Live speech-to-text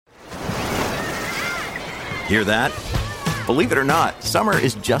Hear that? Believe it or not, summer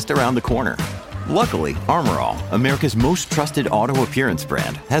is just around the corner. Luckily, Armor All, America's most trusted auto appearance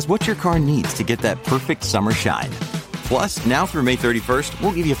brand, has what your car needs to get that perfect summer shine. Plus, now through May 31st,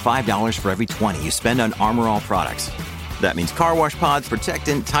 we'll give you $5 for every $20 you spend on Armor All products. That means car wash pods,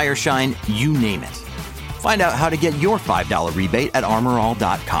 protectant, tire shine, you name it. Find out how to get your $5 rebate at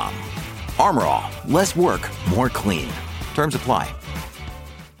armorall.com. Armor All, less work, more clean. Terms apply.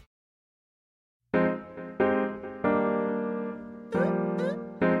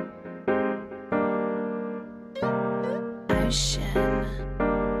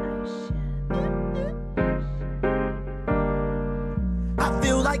 I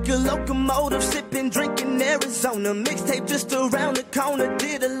feel like a locomotive, sipping, drinking Arizona. Mixtape just around the corner,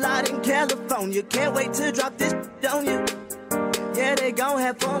 did a lot in California. Can't wait to drop this on you. Yeah, they gon'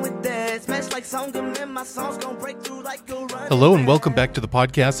 have fun with that. Smash like Songam, and my songs gon' break through like a run. Hello and welcome back to the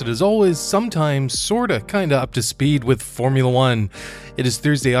podcast. It is always, sometimes, sorta, kinda up to speed with Formula One. It is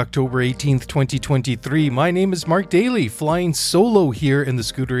Thursday, October 18th, 2023. My name is Mark Daly, flying solo here in the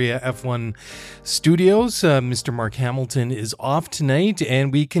Scuderia F1 studios. Mr. Mark Hamilton is off tonight,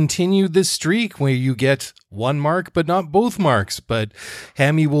 and we continue this streak where you get one mark, but not both marks. But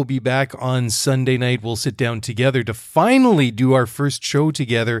Hammy will be back on Sunday night. We'll sit down together to finally do our first show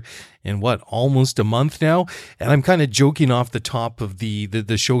together in almost a month now. And I'm kind of joking off the top of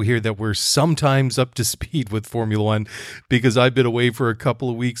the show here that we're sometimes up to speed with Formula One because I've been away for a couple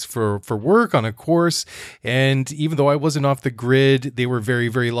of weeks for work on a course. And even though I wasn't off the grid, they were very,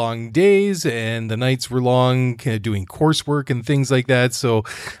 very long days and the nights were long, doing coursework and things like that. So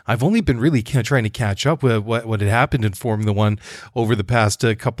I've only been really trying to catch up with what had happened in Formula One over the past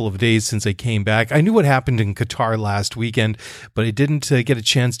couple of days since I came back. I knew what happened in Qatar last weekend, but I didn't get a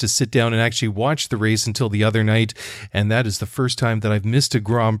chance to sit down and actually watch the race until the other night. And that is the first time that I've missed a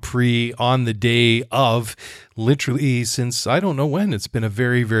Grand Prix on the day of, literally since I don't know when. It's been a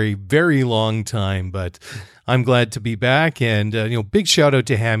very, very, very long time, but I'm glad to be back. And, big shout out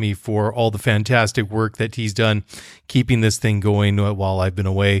to Hammy for all the fantastic work that he's done keeping this thing going while I've been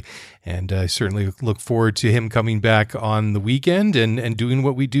away. And I certainly look forward to him coming back on the weekend and doing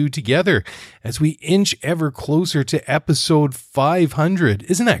what we do together as we inch ever closer to episode 500.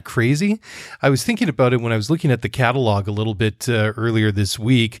 Isn't that crazy? I was thinking about it when I was looking at the catalog a little bit earlier this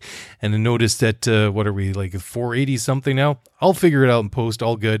week, and I noticed that, what are we, like 480 something now? I'll figure it out in post,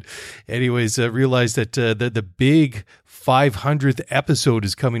 all good. Anyways, I realized that the big 500th episode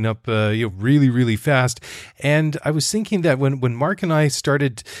is coming up really, really fast. And I was thinking that when Mark and I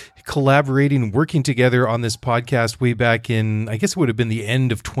started collaborating, working together on this podcast way back in, I guess it would have been the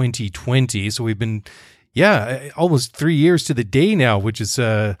end of 2020. So we've been, almost 3 years to the day now, which is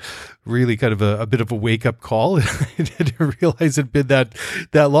really kind of a bit of a wake-up call. I didn't realize it'd been that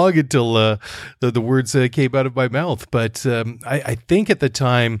long until the words came out of my mouth. But I think at the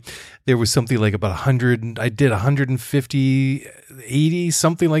time there was something like about 100, I did 150, 80,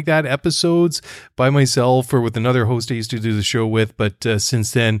 something like that, episodes by myself or with another host I used to do the show with. But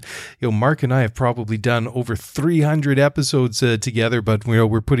since then, Mark and I have probably done over 300 episodes together, but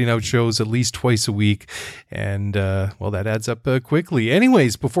we're putting out shows at least twice a week. And that adds up quickly.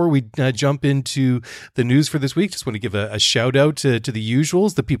 Anyways, before we jump into the news for this week, just want to give a shout out to the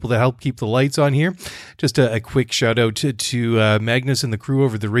usuals, the people that help keep the lights on here. Just a quick shout out to Magnus and the crew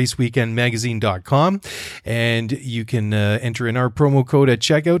over at the raceweekendmagazine.com. And you can enter in our promo code at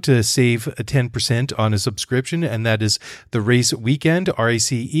checkout to save 10% on a subscription. And that is the Race Weekend,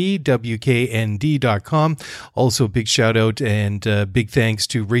 RACEWKND.com. Also, big shout out and big thanks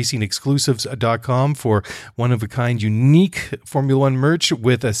to racingexclusives.com for one-of-a-kind, unique Formula One merch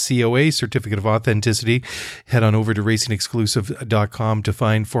with a COA, Certificate of Authenticity. Head on over to racingexclusive.com to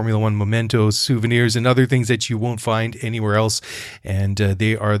find Formula One mementos, souvenirs, and other things that you won't find anywhere else. And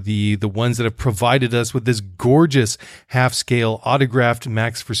they are the ones that have provided us with this gorgeous half-scale autographed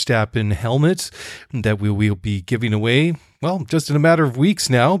Max Verstappen helmet that we will be giving away. Well, just in a matter of weeks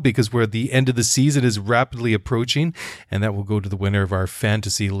now, because we're at the end of the season is rapidly approaching, and that will go to the winner of our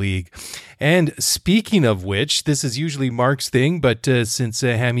fantasy league. And speaking of which, this is usually Mark's thing, but since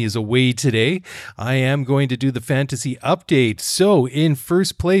Hammy is away today, I am going to do the fantasy update. So in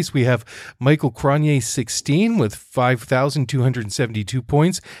first place, we have Michael Cronier 16 with 5,272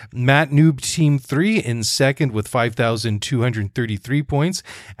 points. Matt Noob Team 3 in second with 5,233 points.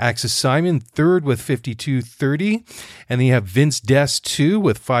 Axis Simon third with 5,230. And then you have Vince Des 2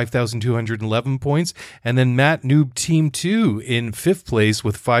 with 5,211 points, and then Matt Noob Team 2 in 5th place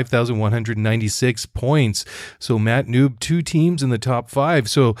with 5,196 points. So Matt Noob, 2 teams in the top 5.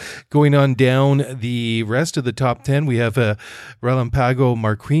 So going on down the rest of the top 10, we have Relampago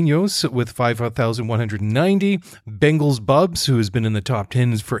Marquinhos with 5,190, Bengals Bubs, who has been in the top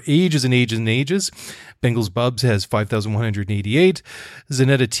 10 for ages and ages and ages. Bengals Bubs has 5,188.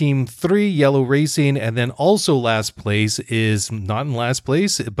 Zanetta Team 3, Yellow Racing, and then also last place is not in last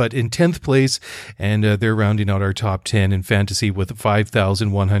place, but in 10th place, and they're rounding out our top 10 in fantasy with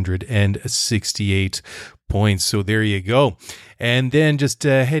 5,168 points. So there you go. And then just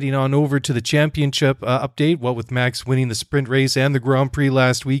heading on over to the championship update, what with Max winning the sprint race and the Grand Prix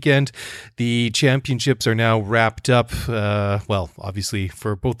last weekend, the championships are now wrapped up. Well, obviously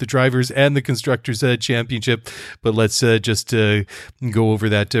for both the drivers and the constructors championship, but let's just go over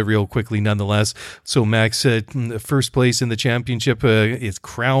that real quickly nonetheless. So Max, first place in the championship, is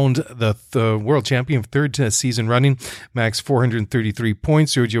crowned the world champion for 3rd season running. Max 433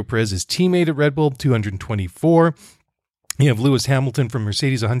 points. Sergio Perez, his teammate at Red Bull, 224. You have Lewis Hamilton from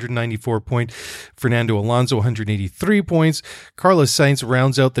Mercedes, 194 points. Fernando Alonso, 183 points. Carlos Sainz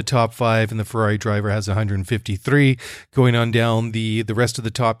rounds out the top 5, and the Ferrari driver has 153. Going on down the rest of the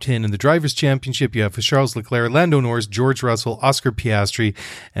top 10 in the Drivers' Championship, you have Charles Leclerc, Lando Norris, George Russell, Oscar Piastri,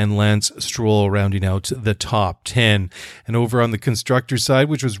 and Lance Stroll rounding out the top 10. And over on the Constructors' side,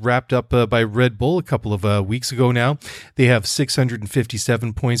 which was wrapped up by Red Bull a couple of weeks ago now, they have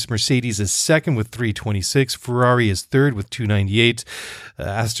 657 points. Mercedes is second with 326. Ferrari is third with 298.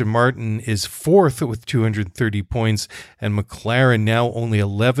 Aston Martin is fourth with 230 points, and McLaren now only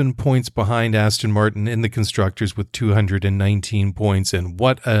 11 points behind Aston Martin in the constructors with 219 points. And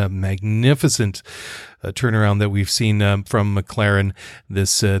what a magnificent turnaround that we've seen from McLaren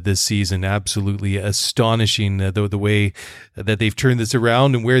this season. Absolutely astonishing the way that they've turned this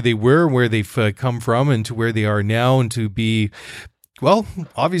around, and where they were, where they've come from, and to where they are now, and to be, well,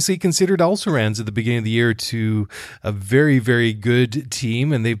 obviously considered also-rans at the beginning of the year to a very, very good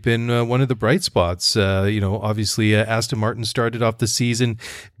team, and they've been one of the bright spots. Obviously, Aston Martin started off the season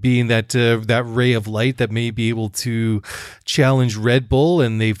being that ray of light that may be able to challenge Red Bull,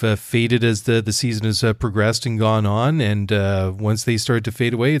 and they've faded as the season has progressed and gone on. And once they started to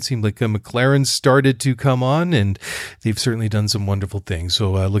fade away, it seemed like McLaren started to come on, and they've certainly done some wonderful things.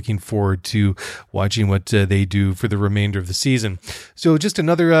 So looking forward to watching what they do for the remainder of the season. So just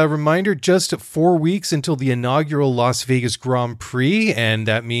another reminder, just 4 weeks until the inaugural Las Vegas Grand Prix, and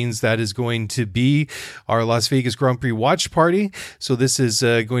that means that is going to be our Las Vegas Grand Prix watch party. So this is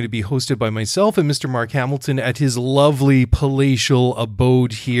going to be hosted by myself and Mr. Mark Hamilton at his lovely palatial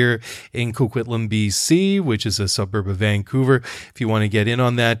abode here in Coquitlam, BC, which is a suburb of Vancouver. If you want to get in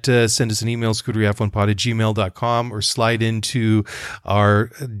on that, send us an email, scuderyf1pod@gmail.com, or slide into our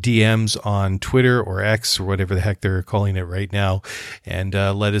DMs on Twitter or X or whatever the heck they're calling it right now, and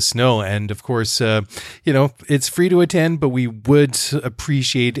let us know. And of course, it's free to attend, but we would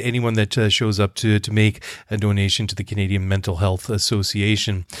appreciate anyone that shows up to make a donation to the Canadian Mental Health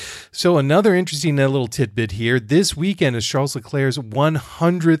Association. So another interesting little tidbit here. This weekend is Charles Leclerc's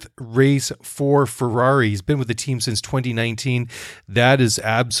 100th race for Ferrari. He's been with the team since 2019. That is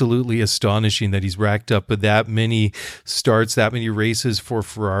absolutely astonishing that he's racked up that many starts, that many races for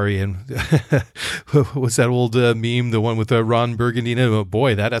Ferrari. And what's that old meme, the one with Ron Burgundy? Oh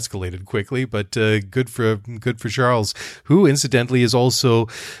boy, that escalated quickly, but good for Charles, who incidentally is also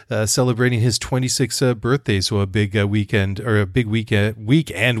celebrating his 26th birthday. So a big week and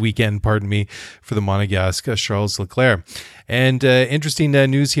weekend, for the Monegasque Charles Leclerc. And interesting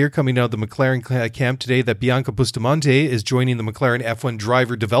news here coming out of the McLaren camp today that Bianca Bustamante is joining the McLaren F1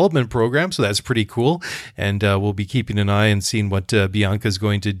 driver development program. So that's pretty cool. And we'll be keeping an eye and seeing what Bianca is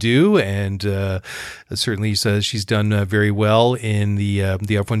going to do. And certainly says she's done very well in the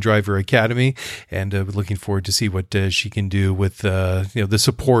F1 Driver Academy. And looking forward to see what she can do with the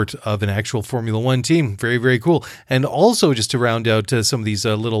support of an actual Formula One team. Very, very cool. And also, just to round out some of these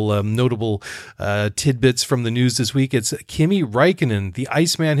little notable tidbits from the news this week, it's Kimi Räikkönen, the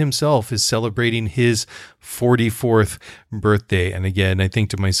Iceman himself, is celebrating his 44th birthday. And again, I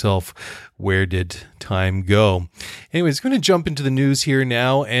think to myself, where did time go? Anyways, going to jump into the news here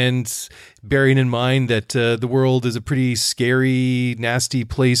now, and bearing in mind that the world is a pretty scary, nasty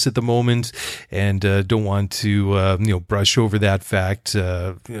place at the moment, and don't want to brush over that fact,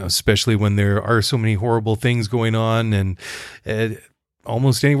 especially when there are so many horrible things going on. And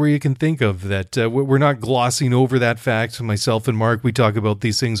almost anywhere you can think of. That we're not glossing over that fact. Myself and Mark, we talk about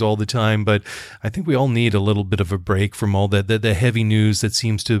these things all the time, but I think we all need a little bit of a break from all the heavy news that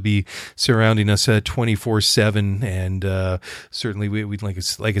seems to be surrounding us 24/7. And certainly we'd like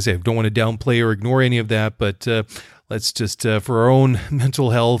I said, don't want to downplay or ignore any of that, but let's just for our own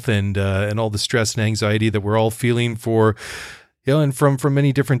mental health and all the stress and anxiety that we're all feeling for. And from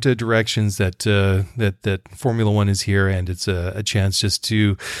many different directions that Formula One is here, and it's a chance just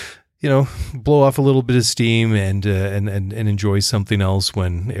to, blow off a little bit of steam and enjoy something else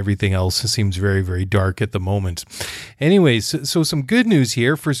when everything else seems very, very dark at the moment. Anyways, so some good news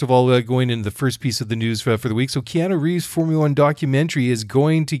here. First of all, going into the first piece of the news for the week. So Keanu Reeves' Formula One documentary is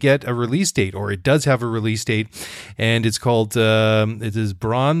going to get a release date, or it does have a release date, and it's called, it is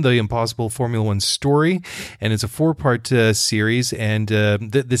Brawn, the Impossible Formula One Story, and it's a 4-part series, and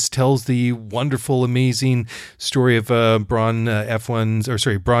this tells the wonderful, amazing story of Brawn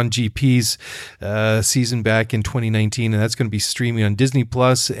GP's season back in 2019, and that's going to be streaming on Disney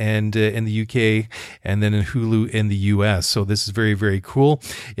Plus and in the UK, and then in Hulu in the US. So this is very, very cool.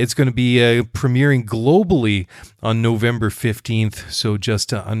 It's going to be premiering globally on November 15th, so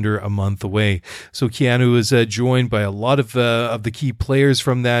just under a month away. So Keanu is joined by a lot of the key players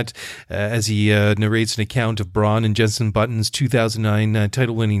from that as he narrates an account of Brawn and Jenson Button's 2009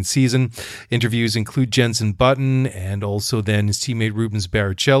 title-winning season. Interviews include Jenson Button and also then his teammate Rubens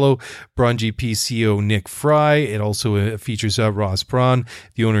Barrichello, Brawn GP CEO Nick Fry. It also features Ross Brawn,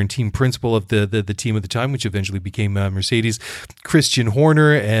 the owner and team principal of the team at the time, which eventually became Mercedes, Christian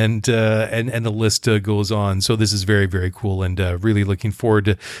Horner, and the list goes on. So this is very, very cool, and really looking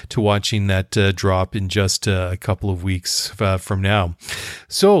forward to watching that drop in just a couple of weeks from now.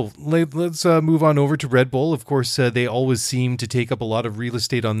 So let's move on over to Red Bull. Of course, they always seem to take up a lot of real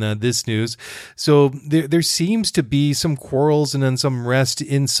estate on this news. So there seems to be some quarrels and then some rest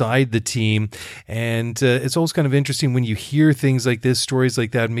inside the team, and it's always kind of interesting when you hear things like this, stories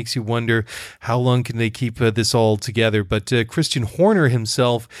like that. It makes you wonder how long can they keep this all together. But Christian Horner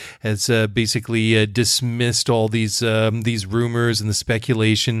himself has basically dismissed all these rumors and the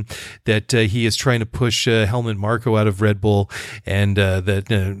speculation that he is trying to push Helmut Marko out of Red Bull, and that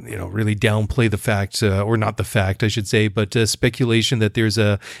really downplay the fact, or not the fact, I should say, but speculation that there's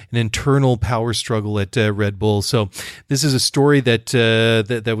an internal power struggle at Red Bull. So this is a story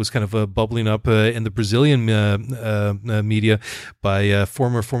that was kind of bubbling up in the Brazilian media by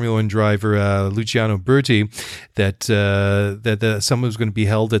former Formula One driver Luciano Berti, that the summit was going to be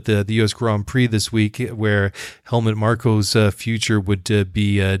held at the U.S. Grand Prix this week, where Helmut Marko's future would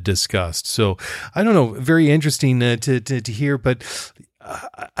be discussed. So I don't know, very interesting to hear, but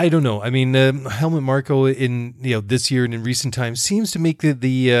I don't know. I mean, Helmut Marko in this year and in recent times seems to make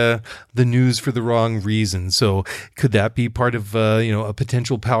the news for the wrong reason. So could that be part of a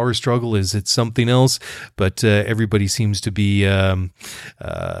potential power struggle? Is it something else? But everybody seems to be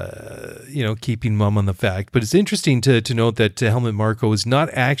keeping mum on the fact. But it's interesting to note that Helmut Marko is not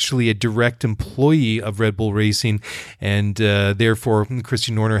actually a direct employee of Red Bull Racing, and therefore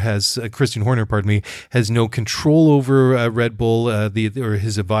Christian Horner has no control over Red Bull. Or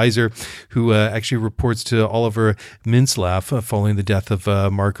his advisor, who actually reports to Oliver Mintzlaff following the death of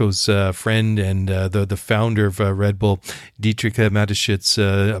Marko's friend and the founder of Red Bull, Dietrich Mateschitz,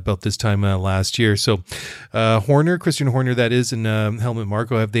 about this time last year. So Christian Horner, that is, and Helmut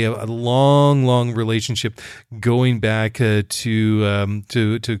Marko have a long relationship going back to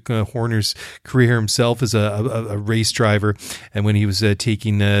Horner's career himself as a race driver, and when he was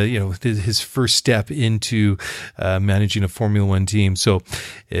taking his first step into managing a Formula One team. So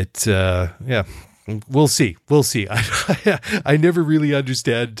it's we'll see. I never really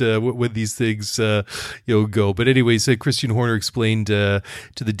understand when these things go. But anyways, Christian Horner explained to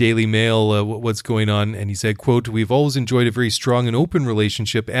the Daily Mail what's going on, and he said, quote, "We've always enjoyed a very strong and open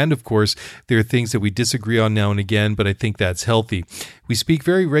relationship, and of course there are things that we disagree on now and again, but I think that's healthy. We speak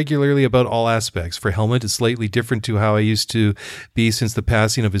very regularly about all aspects. For Helmut, it's slightly different to how I used to be since the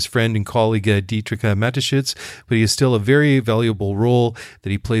passing of his friend and colleague Dietrich Mateschitz, but he has still a very valuable role that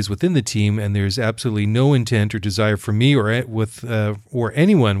he plays within the team, and there's absolutely no intent or desire for me or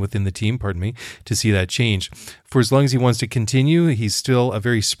anyone within the team, to see that change. For as long as he wants to continue, he's still a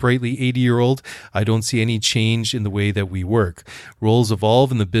very sprightly 80-year-old. I don't see any change in the way that we work. Roles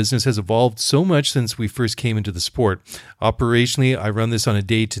evolve, and the business has evolved so much since we first came into the sport. Operationally, I run this on a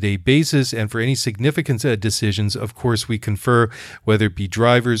day-to-day basis, and for any significant decisions, of course, we confer, whether it be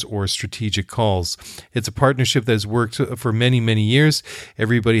drivers or strategic calls. It's a partnership that has worked for many, many years.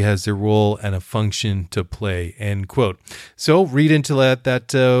 Everybody has their role and a function to play," end quote. So read into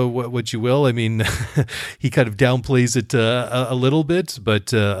that what you will. I mean, he kind of downplays it a little bit,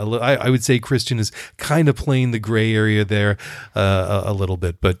 but I would say Christian is kind of playing the gray area there a little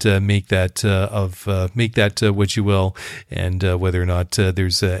bit. But make that what you will, and whether or not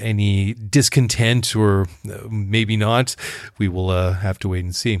there's any discontent or maybe not, we will have to wait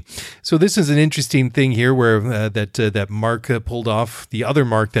and see. So this is an interesting thing here where that Mark pulled off, the other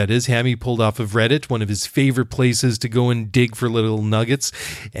Mark that is, Hammy pulled off of Reddit, one of his favorite places to go and dig for little nuggets.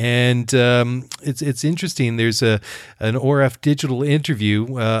 And it's interesting. There's an ORF Digital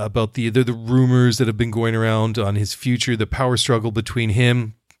interview about the rumors that have been going around on his future, the power struggle between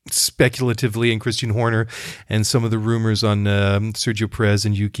him, speculatively, and Christian Horner, and some of the rumors on Sergio Perez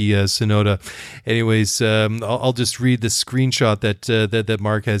and Yuki Tsunoda. Anyways, I'll just read the screenshot that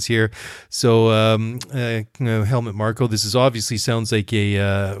Mark has here. So, Helmut Marko, this is obviously sounds like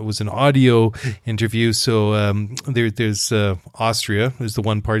it was an audio interview. So there's Austria is the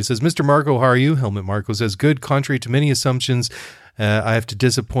one part. It says, "Mr. Marko, how are you?" Helmut Marko says, "Good. Contrary to many assumptions, I have to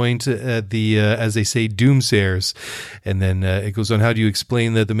disappoint the, as they say, doomsayers." And then it goes on, "How do you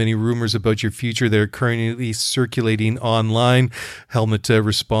explain the many rumors about your future that are currently circulating online?" Helmut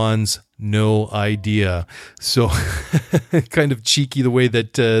responds, "No idea." So kind of cheeky the way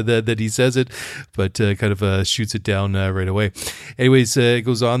that he says it, but kind of shoots it down right away. Anyways, it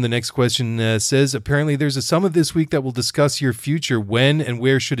goes on. The next question says, "Apparently there's a summit this week that will discuss your future. When and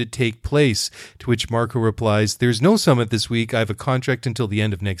where should it take place?" To which Marko replies, "There's no summit this week. I have a contract until the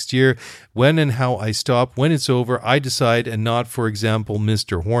end of next year. When and how I stop, when it's over, I decide, and not, for example,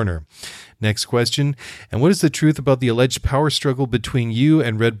 Mr. Horner." Next question, "And what is the truth about the alleged power struggle between you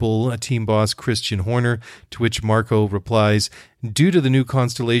and Red Bull team boss Christian Horner?" To which Marko replies, "Due to the new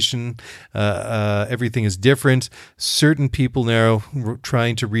constellation, everything is different. Certain people now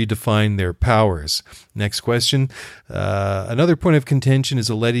trying to redefine their powers." Next question, "Another point of contention is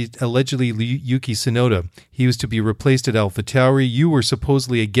allegedly Yuki Tsunoda. He was to be replaced at AlphaTauri. You were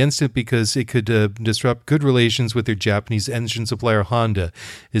supposedly against it because it could disrupt good relations with their Japanese engine supplier Honda.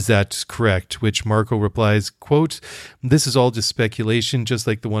 Is that correct?" Which Marko replies, quote, "This is all just speculation, just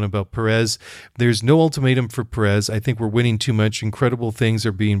like the one about Perez. There's no ultimatum for Perez. I think we're winning too much. Incredible things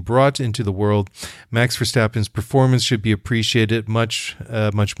are being brought into the world. Max Verstappen's performance should be appreciated much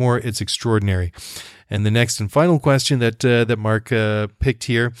more. It's extraordinary." And the next and final question that Mark picked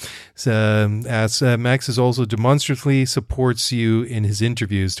here asks, "Max is also demonstratively supports you in his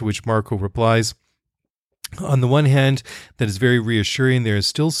interviews." To which Marko replies, "On the one hand, that is very reassuring. There is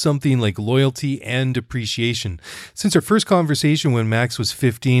still something like loyalty and appreciation. Since our first conversation when Max was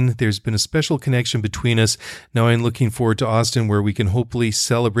 15, there's been a special connection between us. Now I'm looking forward to Austin, where we can hopefully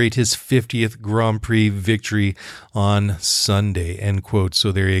celebrate his 50th Grand Prix victory on Sunday." End quote.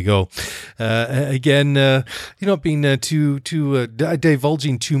 So there you go. Again, not being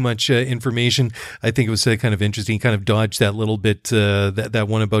divulging too much information. I think it was kind of interesting. Kind of dodged that little bit. That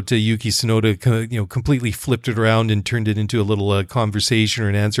one about Yuki Tsunoda, completely flipped it around and turned it into a little conversation or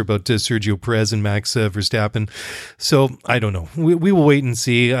an answer about Sergio Perez and Max Verstappen. So I don't know. We will wait and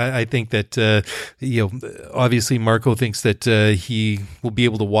see. I think that, obviously Marko thinks that he will be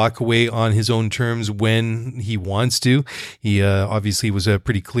able to walk away on his own terms when he wants to. He obviously was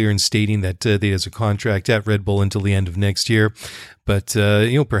pretty clear in stating that he has a contract at Red Bull until the end of next year. But,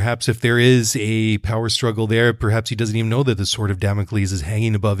 perhaps if there is a power struggle there, perhaps he doesn't even know that the sword of Damocles is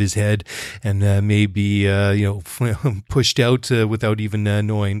hanging above his head and may be, pushed out without even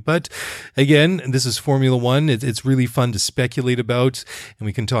knowing. But again, this is Formula One. It's really fun to speculate about, and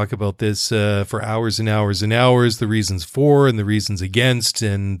we can talk about this for hours and hours and hours, the reasons for and the reasons against,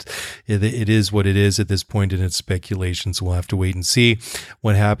 and it is what it is at this point in its speculation. So we'll have to wait and see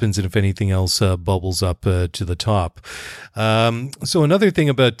what happens and if anything else bubbles up to the top. So another thing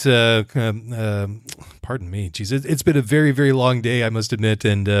about, pardon me, geez, it's been a very, very long day, I must admit.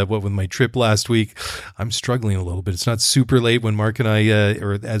 And what with my trip last week, I'm struggling a little bit. It's not super late when Mark and I,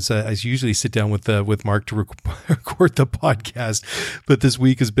 or as I usually sit down with Mark to record the podcast, but this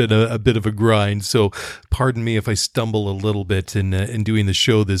week has been a bit of a grind. So pardon me if I stumble a little bit in doing the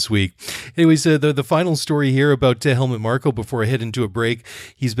show this week. Anyways, the final story here about Helmut Marko before I head into a break.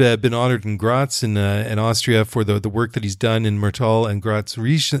 He's been honored in Graz in Austria for the work that he's done in Mertal and Graz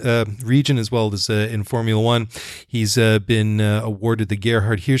region, as well as in Formula One. He's been awarded the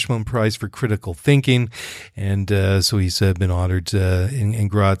Gerhard Hirschman Prize for critical thinking, and so he's been honored in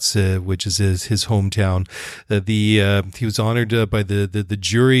Graz, which is his hometown. He was honored by the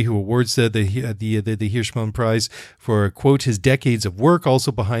jury who awards the Hirschman Prize for, quote, his decades of work,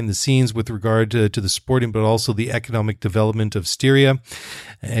 also behind the scenes with regard to the sporting, but also the economic development of Styria,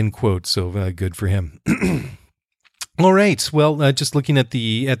 end quote. So good for him. All right. Well, just looking at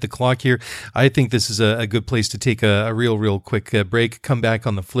the clock here, I think this is a good place to take a real quick break, come back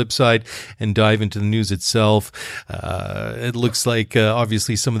on the flip side and dive into the news itself. It looks like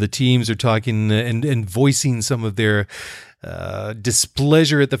obviously some of the teams are talking and voicing some of their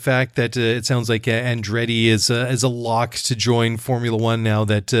displeasure at the fact that it sounds like Andretti is a lock to join Formula One now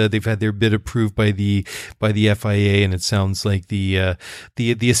that they've had their bid approved by the FIA, and it sounds like the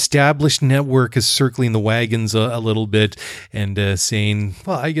established network is circling the wagons a little bit and saying,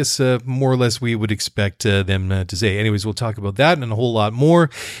 well, I guess more or less we would expect them to say. Anyways, we'll talk about that and a whole lot more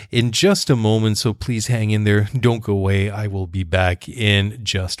in just a moment, so please hang in there. Don't go away. I will be back in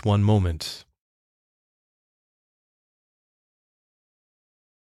just one moment.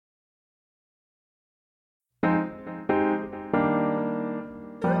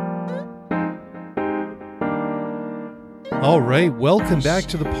 All right, welcome back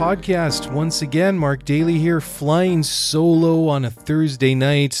to the podcast. Once again, Mark Daly here, flying solo on a Thursday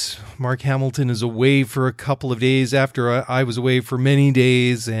night. Mark Hamilton is away for a couple of days after I was away for many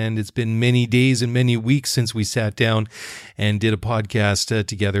days, and it's been many days and many weeks since we sat down and did a podcast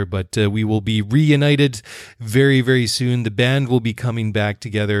together, but we will be reunited very, very soon. The band will be coming back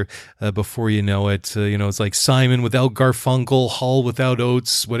together before you know it. It's like Simon without Garfunkel, Hall without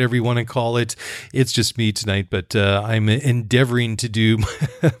Oates, whatever you want to call it. It's just me tonight, but I'm endeavoring to do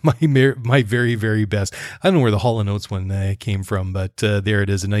my very, very best. I don't know where the Hall & Oates one came from, but there it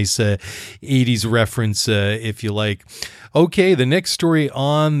is, a nice 80s reference, if you like. Okay, the next story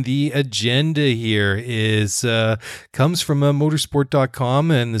on the agenda here comes from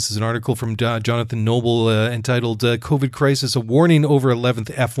motorsport.com, and this is an article from Jonathan Noble entitled COVID Crisis, a Warning Over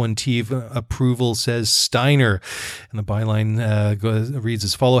 11th F1 Team Approval, says Steiner. And the byline reads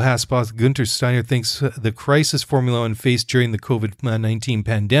as follows: Haas Günther Steiner thinks the crisis Formula One faced during the COVID-19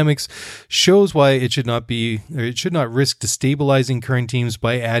 pandemics shows why it should not risk destabilizing current teams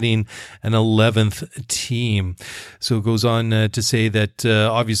by adding an 11th team. So it goes on to say that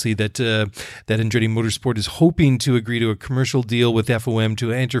obviously that Andretti Motorsport is hoping to agree to a commercial deal with FOM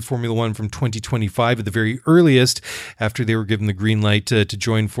to enter Formula One from 2025 at the very earliest, after they were given the green light to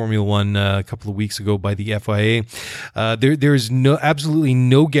join Formula One a couple of weeks ago by the FIA. There is absolutely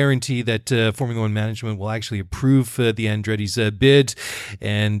no guarantee that Formula One management will actually approve the Andretti's bid,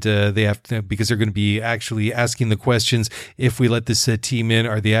 and they have to, because they're going to be actually asking the questions: if we let this team in,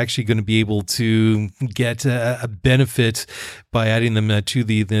 are they actually going to be able to get a benefit by adding them to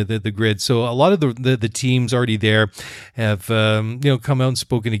the grid? So a lot of the teams already there have come out and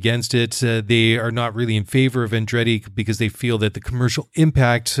spoken against it. They are not really in favor of Andretti because they feel that the commercial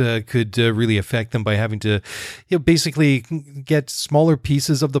impact could really affect them by having to basically get smaller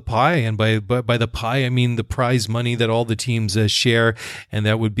pieces of the pie, and by the pie I mean the prize money that all the teams share, and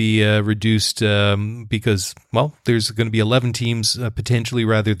that would be reduced because, well, there's going to be 11 teams potentially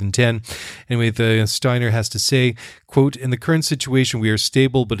rather than 10. Anyway, the Steiner has to say, quote, "In the current situation, we are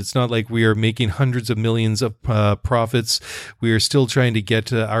stable, but it's not like we are making hundreds of millions of profits. We are still trying to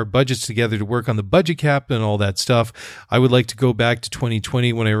get our budgets together to work on the budget cap and all that stuff. I would like to go back to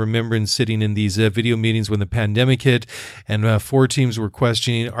 2020 when I remember sitting in these video meetings when the pandemic hit, and 4 teams were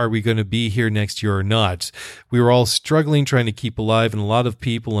questioning, are we going to be here next year or not? We were all struggling, trying to keep alive, and a lot of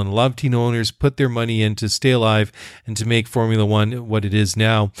people and a lot of team owners put their money in to stay alive and to make Formula One what it is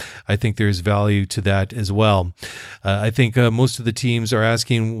now. I think there's value to that as well. I think most of the teams are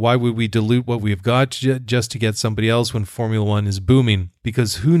asking, why would we dilute what we've got just to get somebody else when Formula One is booming?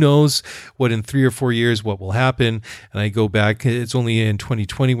 Because who knows what in 3 or 4 years what will happen. And I go back, it's only in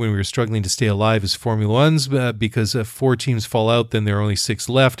 2020 when we were struggling to stay alive as Formula Ones, because if 4 teams fall out, then there are only 6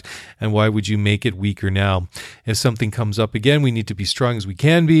 left. And why would you make it weaker now? If something comes up again, we need to be strong as we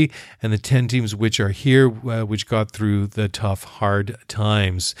can be. And the 10 teams which are here, which got through the tough, hard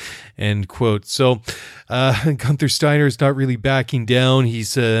times." End quote. So Gunther Steiner is not really backing down.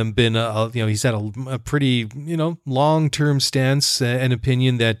 He's been, he's had a pretty, long-term stance and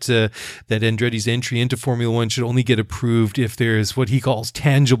opinion that Andretti's entry into Formula One should only get approved if there's what he calls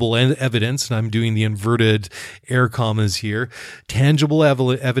tangible evidence, and I'm doing the inverted air commas here, tangible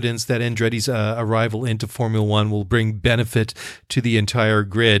evidence that Andretti's arrival into Formula One will bring benefit to the entire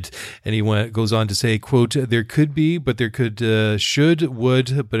grid. And he goes on to say, quote, "There could be, but there could, should,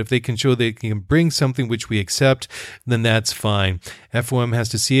 would, but if they can show they can bring something which we accept, then that's fine. FOM has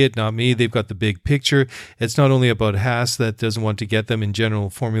to see it, not me. They've got the big picture. It's not only about Haas that doesn't want to get them. In general,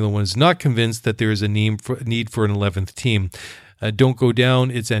 Formula One is not convinced that there is a need for an 11th team. Don't go down.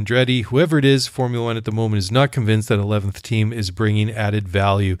 It's Andretti. Whoever it is, Formula One at the moment is not convinced that 11th team is bringing added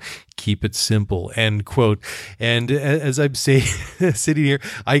value. keep it simple, end quote. And as I'm sitting here,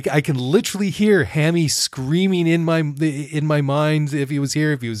 I can literally hear Hammy screaming in my mind. If he was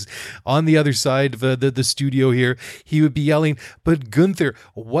here, if he was on the other side of the studio here, he would be yelling, but Gunther,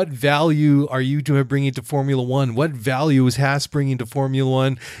 what value are you bringing to Formula One? What value is Haas bringing to Formula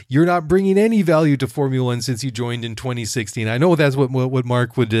One? You're not bringing any value to Formula One since you joined in 2016. I know that's what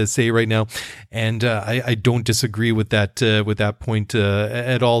Mark would say right now, and I don't disagree with that point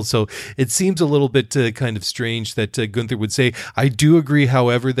at all. So it seems a little bit kind of strange that Gunther would say. I do agree,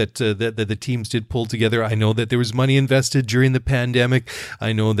 however, that the teams did pull together. I know that there was money invested during the pandemic.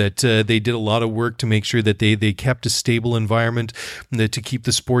 I know that they did a lot of work to make sure that they kept a stable environment, to keep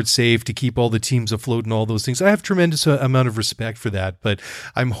the sport safe, to keep all the teams afloat and all those things. I have tremendous amount of respect for that, but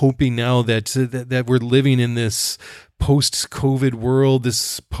I'm hoping now that we're living in this post-COVID world,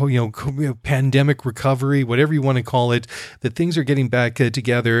 this pandemic recovery, whatever you want to call it, that things are getting back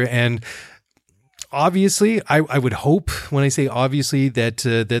together. And obviously, I would hope, when I say obviously, that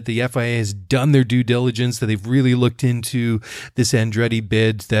the FIA has done their due diligence, that they've really looked into this Andretti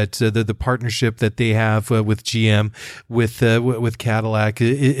bid, that the partnership that they have with GM, with Cadillac,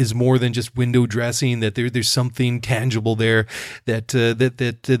 is more than just window dressing. That there's something tangible there. That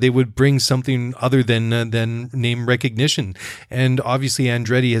they would bring something other than name recognition. And obviously,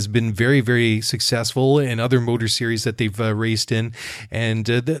 Andretti has been very, very successful in other motor series that they've raced in,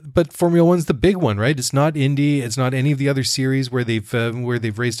 but Formula One's the big one. Right? It's not Indy. It's not any of the other series where they've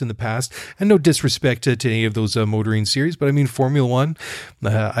raced in the past. And no disrespect to any of those motoring series, but I mean Formula One.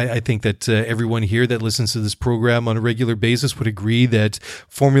 I think that everyone here that listens to this program on a regular basis would agree that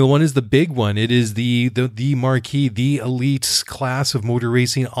Formula One is the big one. It is the marquee, the elite class of motor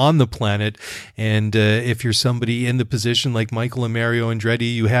racing on the planet. And if you're somebody in the position like Michael and Mario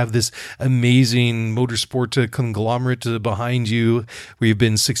Andretti, you have this amazing motorsport conglomerate behind you, where you've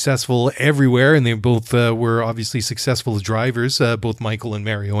been successful everywhere, and they both were obviously successful as drivers, both Michael and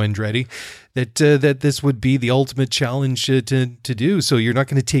Mario Andretti, that this would be the ultimate challenge to do. So you're not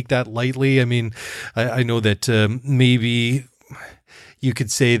going to take that lightly. I mean, I know that maybe you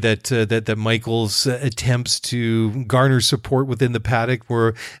could say that Michael's attempts to garner support within the paddock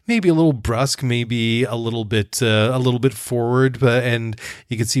were maybe a little brusque, maybe a little bit forward, and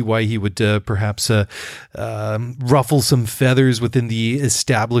you could see why he would perhaps ruffle some feathers within the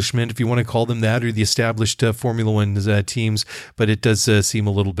establishment, if you want to call them that, or the established Formula One teams. But it does seem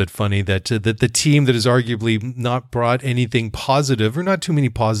a little bit funny that the team that has arguably not brought anything positive, or not too many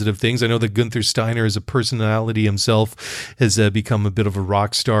positive things. I know that Gunther Steiner, as a personality himself, has become a bit of a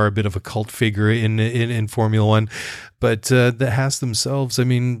rock star, a bit of a cult figure in Formula One, but the Haas themselves, I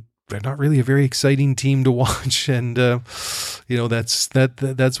mean, they're not really a very exciting team to watch, and that's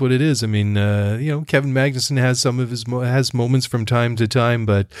what it is. I mean, Kevin Magnussen has some of has moments from time to time,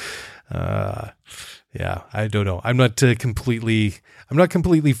 but yeah, I don't know. I'm not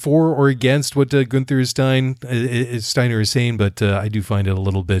completely for or against what Gunther Steiner is saying, but I do find it a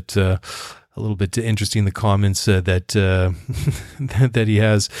little bit interesting, the comments that that he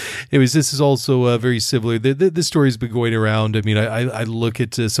has. Anyways, this is also very similar. The story's been going around. I mean, I look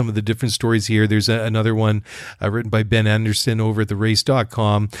at some of the different stories here. There's another one written by Ben Anderson over at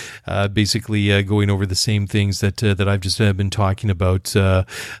therace.com, basically going over the same things that I've just been talking about.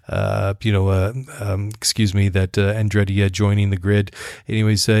 That Andretti joining the grid.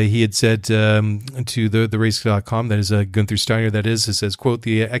 Anyways, he had said to the race.com, that is Gunther Steiner, that is, it says, quote,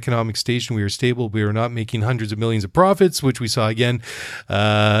 "The economic station, we are stable. We are not making hundreds of millions of profits," which we saw again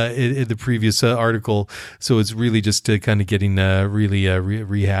in the previous article. So it's really just kind of getting really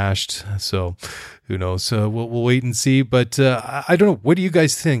rehashed. So who knows? We'll wait and see. But I don't know. What do you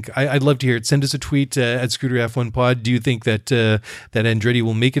guys think? I'd love to hear it. Send us a tweet at Scooter F1 Pod. Do you think that Andretti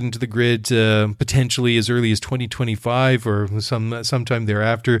will make it into the grid potentially as early as 2025 or sometime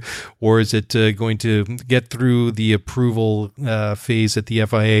thereafter? Or is it going to get through the approval phase at the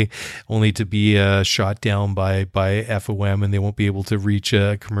FIA only to be shot down by FOM, and they won't be able to reach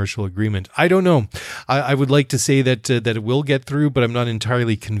a commercial agreement? I don't know. I would like to say that it will get through, but I'm not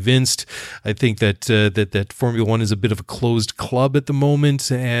entirely convinced. I think that Formula One is a bit of a closed club at the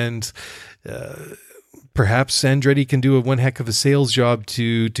moment, and perhaps Andretti can do one heck of a sales job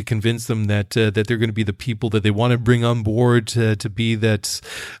to convince them that they're going to be the people that they want to bring on board to be that,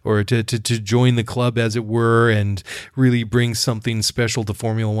 or to join the club, as it were, and really bring something special to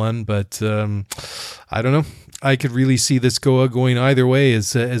Formula One. But I don't know. I could really see this going either way,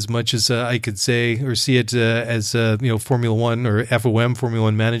 as much as I could say or see it as Formula One or FOM, Formula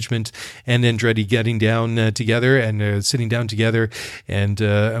One management, and Andretti getting down together and sitting down together and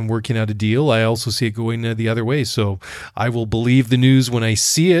working out a deal. I also see it going the other way. So I will believe the news when I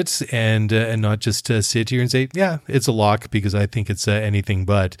see it, and not just sit here and say, yeah, it's a lock, because I think it's anything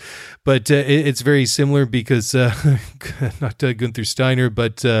but. But it's very similar because not Gunther Steiner,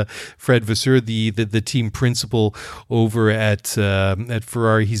 but Fred Vasseur, the team principal over at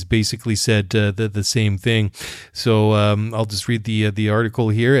Ferrari, he's basically said the same thing. So I'll just read the article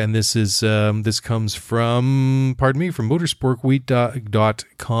here, and this comes from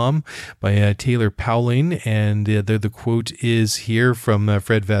motorsportweek.com by Taylor Powling, and the quote is here from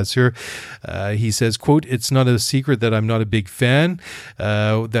Fred Vasseur. He says, quote, "It's not a secret that I'm not a big fan,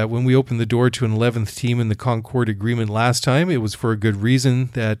 that when we opened the door to an 11th team in the Concord agreement last time, it was for a good reason.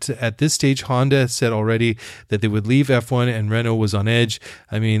 That at this stage, Honda said already that they would leave F1 and Renault was on edge.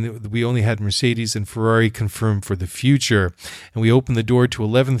 I mean, we only had Mercedes and Ferrari confirmed for the future. And we opened the door to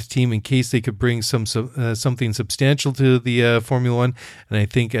 11th team in case they could bring something substantial to the Formula One. And I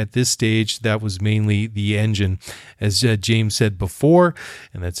think at this stage, that was mainly the engine. As James said before,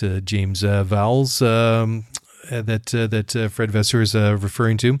 and that's James Vowles, that Fred Vasseur is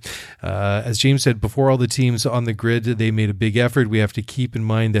referring to. As James said before, all the teams on the grid, they made a big effort. We have to keep in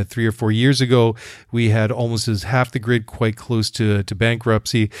mind that 3 or 4 years ago, we had almost as half the grid quite close to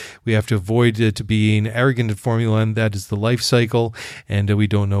bankruptcy. We have to avoid to being arrogant at Formula One. That is the life cycle, and we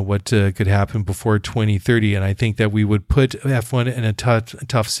don't know what could happen before 2030. And I think that we would put F1 in a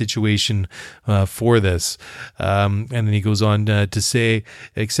tough situation for this." And then he goes on to say,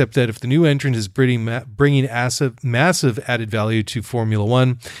 "Except that if the new entrant is bringing massive added value to Formula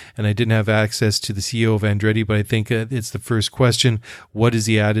One, and I didn't have access to the CEO of Andretti, but I think it's the first question. What is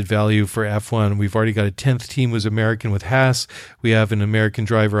the added value for F1? We've already got a 10th team who's American with Haas. We have an American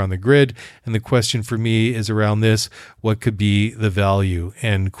driver on the grid. And the question for me is around this: what could be the value?"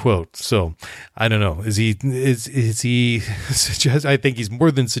 End quote. So I don't know. Is he suggest? I think he's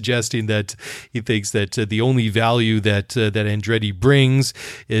more than suggesting that he thinks that the only value that Andretti brings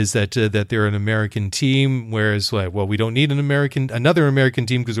is that they're an American team, whereas we don't need another American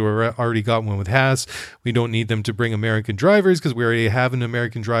team because we already got one with Haas. We don't need them to bring American drivers because we already have an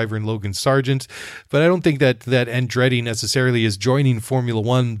American driver in Logan Sargent. But I don't think that Andretti necessarily is joining Formula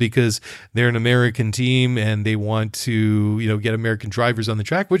One because they're an American team and they want to get American drivers on the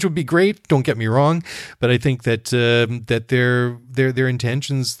track, which would be great. Don't get me wrong, but I think that their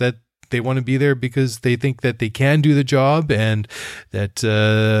intentions, that they want to be there because they think that they can do the job and that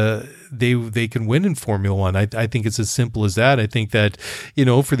they can win in Formula One. I think it's as simple as that. I think that,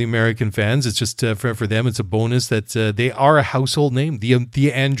 for the American fans, it's just for them, it's a bonus that they are a household name. The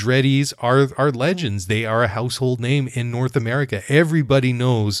Andrettis are legends. They are a household name in North America. Everybody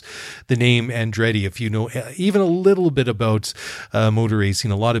knows the name Andretti. If you know even a little bit about motor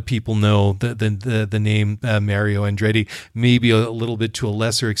racing, a lot of people know the name Mario Andretti. Maybe a little bit to a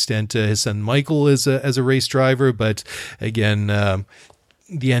lesser extent his son Michael is as a race driver, but again,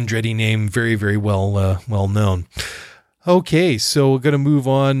 the Andretti name very, very well known. Okay, so we're going to move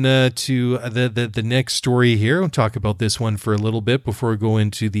on to the next story here. We'll talk about this one for a little bit before we go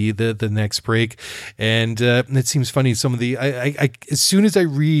into the next break. And it seems funny, some of the I as soon as I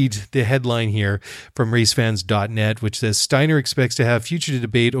read the headline here from racefans.net, which says Steiner expects to have future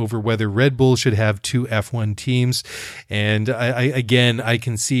debate over whether Red Bull should have 2 F1 teams. And I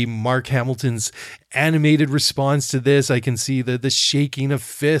can see Mark Hamilton's animated response to this. I can see the shaking of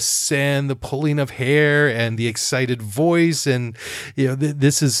fists and the pulling of hair and the excited voice. And,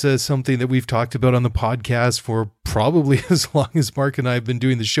 this is something that we've talked about on the podcast for probably as long as Mark and I have been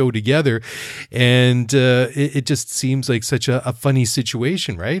doing the show together. And it just seems like such a funny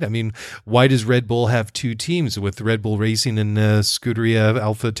situation, right? I mean, why does Red Bull have 2 teams with Red Bull Racing and Scuderia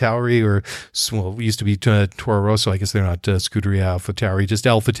Alpha Tauri, or it used to be Toro Rosso. I guess they're not Scuderia Alpha Tauri, just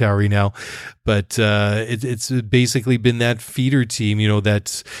Alpha Tauri now. But it's basically been that feeder team,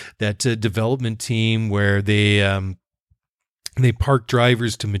 that development team where they park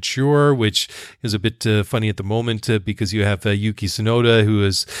drivers to mature, which is a bit funny at the moment because you have Yuki Tsunoda, who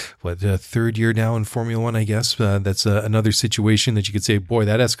is third year now in Formula One, I guess. That's another situation that you could say, boy,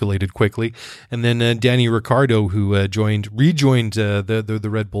 that escalated quickly. And then Danny Ricciardo, who rejoined the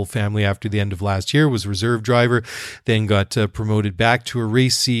Red Bull family after the end of last year, was reserve driver, then got promoted back to a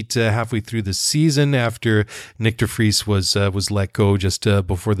race seat halfway through the season after Nick de Vries was let go just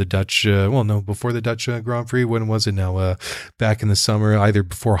before the Dutch Grand Prix. When was it now? back in the summer, either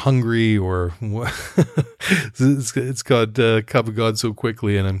before Hungary or it's got come and gone so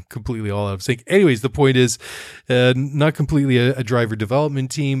quickly, and I'm completely all out of sync. Anyways, the point is not completely a driver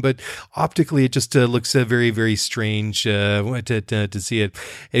development team, but optically it just looks very, very strange to see it.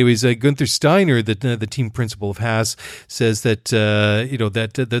 Anyways, Gunther Steiner, the team principal of Haas, says that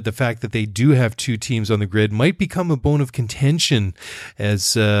that the fact that they do have two teams on the grid might become a bone of contention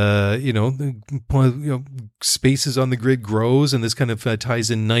as spaces on the grid grows, and this kind of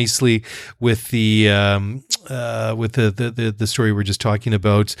ties in nicely with the story we're just talking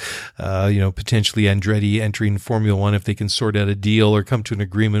about. Potentially Andretti entering Formula One if they can sort out a deal or come to an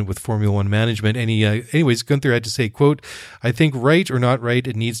agreement with Formula One management. Anyways, Gunther had to say, quote, "I think right or not right,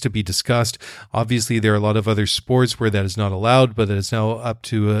 it needs to be discussed. Obviously, there are a lot of other sports where that is not allowed, but that is now up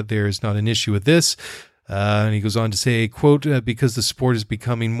to there is not an issue with this." And he goes on to say, quote, "Because the sport is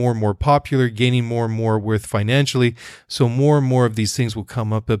becoming more and more popular, gaining more and more worth financially, so more and more of these things will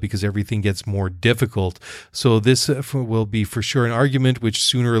come up because everything gets more difficult. So this will be for sure an argument which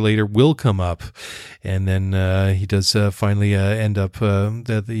sooner or later will come up." And then he does finally end up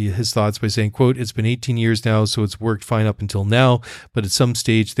his thoughts by saying, quote, "It's been 18 years now, so it's worked fine up until now, but at some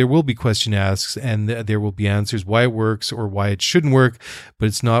stage there will be question asks and there will be answers why it works or why it shouldn't work, but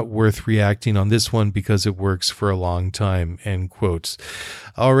it's not worth reacting on this one because it works for a long time," end quotes.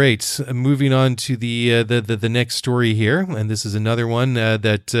 All right, moving on to the next story here, and this is another one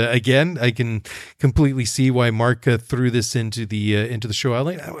that again I can completely see why Mark threw this into the show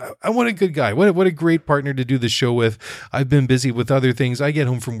outline. I want a good guy. What a great partner to do the show with. I've been busy with other things. I get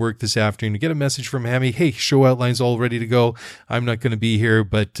home from work this afternoon to get a message from Hammy. Hey, show outline's all ready to go. I'm not going to be here,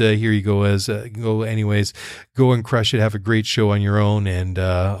 but here you go. Go anyways. Go and crush it. Have a great show on your own, and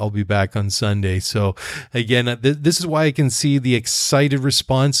I'll be back on Sunday. So again, this is why I can see the excited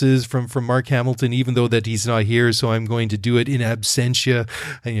responses from Mark Hamilton, even though that he's not here. So I'm going to do it in absentia,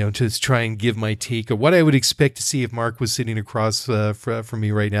 to try and give my take of what I would expect to see if Mark was sitting across from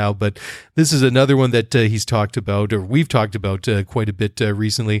me right now. But this is another one that he's talked about, or we've talked about quite a bit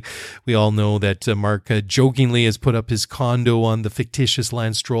recently. We all know that Mark jokingly has put up his condo on the fictitious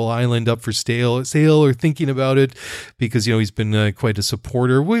Lance Stroll Island up for sale, or thinking about it, because he's been quite a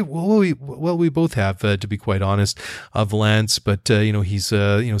supporter. We both have, to be quite honest, of Lance, but he's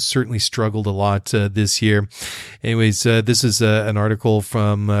certainly struggled a lot this year. Anyways, this is an article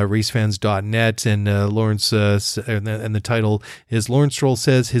from racefans.net, and Lawrence and the title is "Lawrence Stroll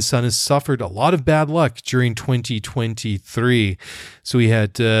says his son has suffered a lot of bad luck during 2023." So he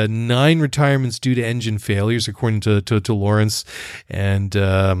had 9 retirements due to engine failures, according to Lawrence, and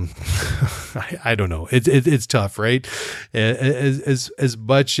I don't know. It's tough, right? As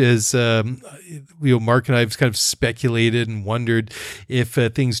much as Mark and I have kind of speculated and wondered if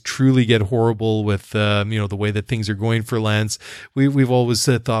things truly get horrible with the way that things are going for Lance. We've always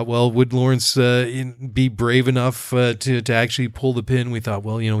thought, well, would Lawrence be brave enough to actually pull the pin? We thought,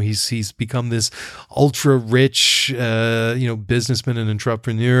 well, he's become this ultra rich businessman and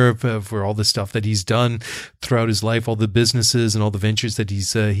entrepreneur for all the stuff that he's done throughout his life, all the businesses and all the ventures that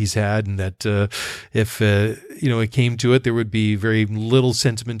he's had, and that if it came to it, there would be very little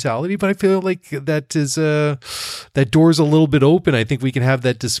sentimentality. But I feel like that is that door's a little bit open. I think we can have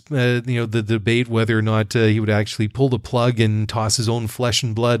that the debate whether or not he would actually pull the plug and toss his own flesh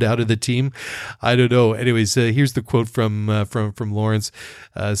and blood out of the team. I don't know. Anyways, here's the quote from Lawrence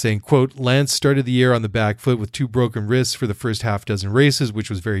saying, quote, "Lance started the year on the back foot with 2 broken wrists for the first half dozen races, which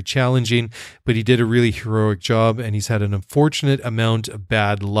was very challenging, but he did a really heroic job, and he's had an unfortunate amount of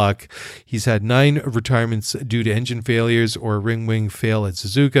bad luck. He's had 9 retirements due to engine failures or a ring wing fail at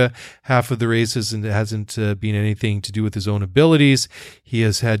Suzuka, half of the races, and it hasn't been anything to do with his own abilities. He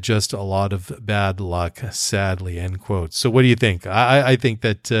has had just a lot of bad luck, sadly," end quote. So what do you think? I think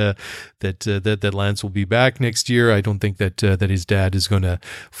that Lance will be back next year. I don't think that his dad is going to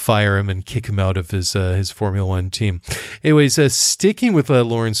fire him and kick him out of his Formula One team. Anyways, sticking with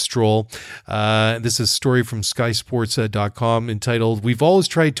Lawrence Stroll, this is a story from SkySports.com entitled "We've Always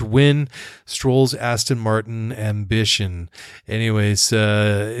Tried to Win, Stroll's Aston Martin Ambition." Anyways,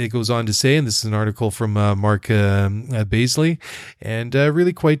 it goes on to say, and this is an article from Mark Baisley, and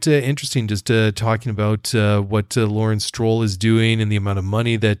really quite interesting, just talking about what Lawrence Stroll is doing and the amount of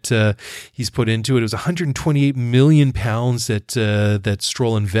money that he's put into it. It was £128 million that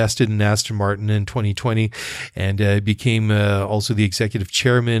Stroll invested in Aston Martin in 2020, and became also the executive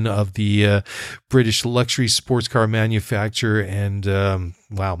chairman of the British luxury sports car manufacturer, and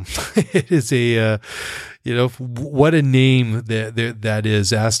wow, it is a, what a name that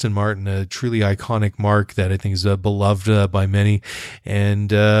is. Aston Martin, a truly iconic mark that I think is beloved by many.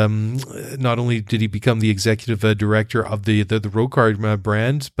 And not only did he become the executive director of the road car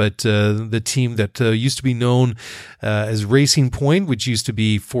brand, but the team that used to be known as Racing Point, which used to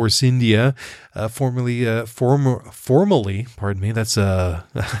be Force India, formally, pardon me, that's a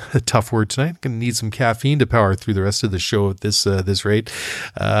tough word tonight. I'm going to need some caffeine to power through the rest of the show at this rate.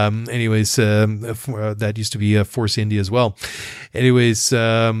 That used to be Force India as well. Anyways,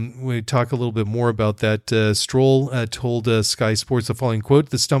 we talk a little bit more about that. Stroll told Sky Sports the following quote: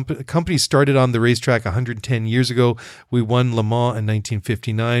 "The company started on the racetrack 110 years ago. We won Le Mans in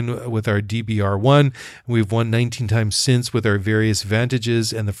 1959 with our DBR1. We've won 19 times since with our various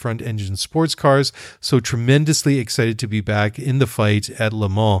Vantages and the front engine sports cars. So tremendously excited to be back in the fight at Le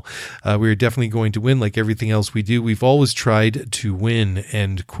Mans. We're definitely going to win like everything else we do. We've always tried to win,"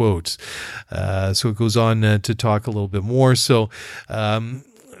 end quote. So it goes on to talk a little bit more. So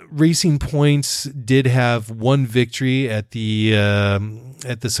Racing Points did have one victory at the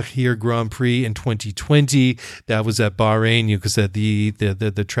Sahir Grand Prix in 2020. That was at Bahrain, because at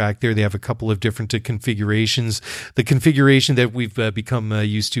the track there, they have a couple of different configurations. The configuration that we've become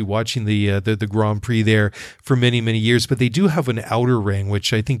used to watching the Grand Prix there for many, many years, but they do have an outer ring,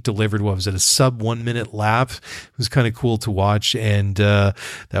 which I think delivered, what was it, a sub 1 minute lap? It was kind of cool to watch, and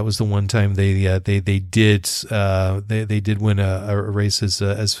that was the one time they did win a race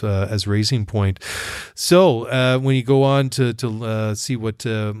as Racing Point. So when you go on to see what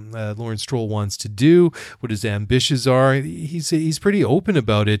Lawrence Stroll wants to do, what his ambitions are, he's pretty open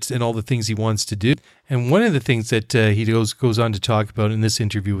about it and all the things he wants to do. And one of the things that he goes on to talk about in this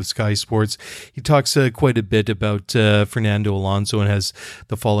interview with Sky Sports, he talks quite a bit about Fernando Alonso and has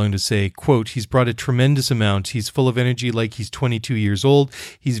the following to say, quote, "He's brought a tremendous amount. He's full of energy like he's 22 years old.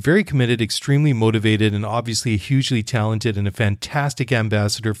 He's very committed, extremely motivated, and obviously hugely talented and a fantastic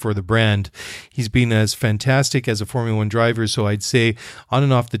ambassador for the brand. He's been as fantastic as a Formula One driver, so I'd say on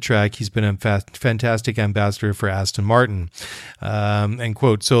and off the track, he's been a fantastic ambassador for Aston Martin," end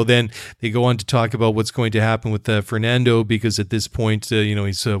quote. So then they go on to talk about what's going to happen with Fernando, because at this point,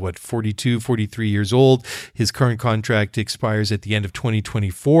 he's 42, 43 years old. His current contract expires at the end of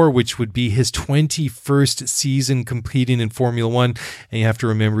 2024, which would be his 21st season competing in Formula One. And you have to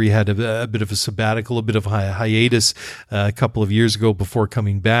remember, he had a bit of a sabbatical, a bit of a hiatus a couple of years ago before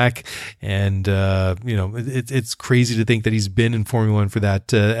coming back. And, it's crazy to think that he's been in Formula One for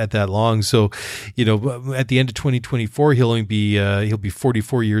that, at that long. So, at the end of 2024, he'll be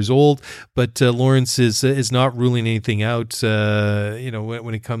 44 years old, but Lawrence is not ruling anything out,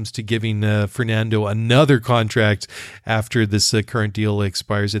 when it comes to giving Fernando another contract after this current deal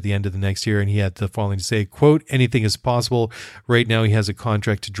expires at the end of the next year. And he had the following to say, quote, "Anything is possible. Right now he has a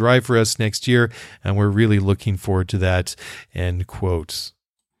contract to drive for us next year, and we're really looking forward to that," end quote.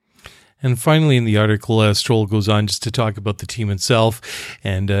 And finally, in the article, Stroll goes on just to talk about the team itself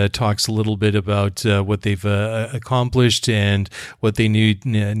and talks a little bit about what they've accomplished and what they need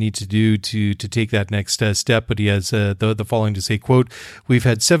to do to take that next step. But he has the following to say, quote, "We've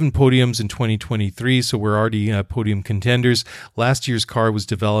had 7 podiums in 2023, so we're already podium contenders. Last year's car was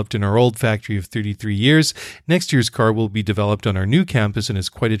developed in our old factory of 33 years. Next year's car will be developed on our new campus, and it's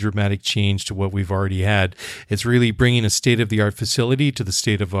quite a dramatic change to what we've already had. It's really bringing a state-of-the-art facility to the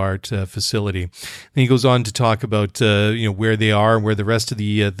state-of-the-art facility." And he goes on to talk about where they are and where the rest of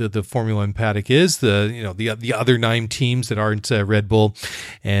the Formula One paddock is, the other 9 teams that aren't Red Bull,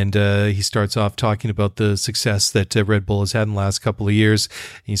 and he starts off talking about the success that Red Bull has had in the last couple of years.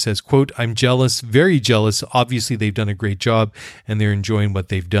 And he says, quote, "I'm jealous, very jealous. Obviously they've done a great job and they're enjoying what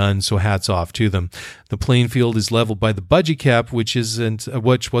they've done, so hats off to them. The playing field is leveled by the budget cap, which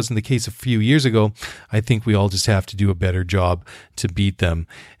wasn't the case a few years ago. I think we all just have to do a better job to beat them."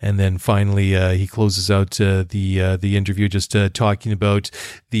 And then finally, he closes out the interview just talking about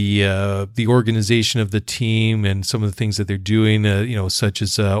the organization of the team and some of the things that they're doing, such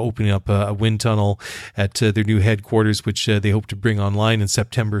as opening up a wind tunnel at their new headquarters, which they hope to bring online in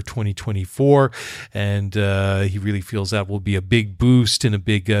September 2024. And he really feels that will be a big boost and a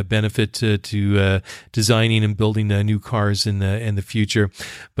big benefit to designing and building new cars in the future.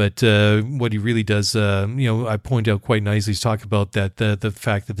 But what he really does, I point out quite nicely, is talk about that the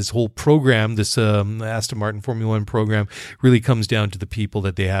fact that this whole program, this Aston Martin Formula One program, really comes down to the people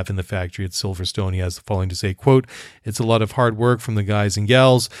that they have in the factory at Silverstone. He has the following to say, quote, "It's a lot of hard work from the guys and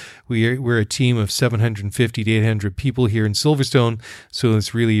gals. We're a team of 750 to 800 people here in Silverstone, so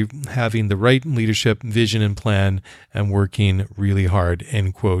it's really having the right leadership, vision, and plan, and working really hard,"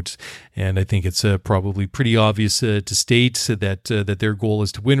 end quote. And I think it's probably pretty obvious to state that their goal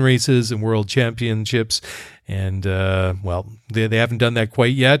is to win races and world championships. And, they haven't done that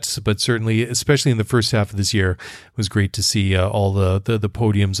quite yet, but certainly, especially in the first half of this year, it was great to see all the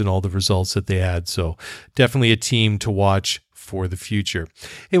podiums and all the results that they had. So definitely a team to watch for the future.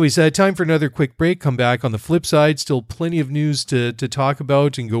 Anyways, time for another quick break. Come back on the flip side. Still plenty of news to talk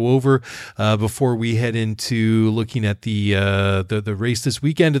about and go over before we head into looking at the race this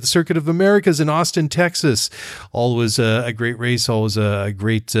weekend at the Circuit of Americas in Austin, Texas. Always a great race. Always a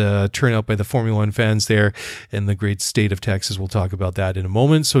great turnout by the Formula One fans there in the great state of Texas. We'll talk about that in a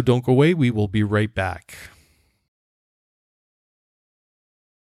moment. So don't go away. We will be right back.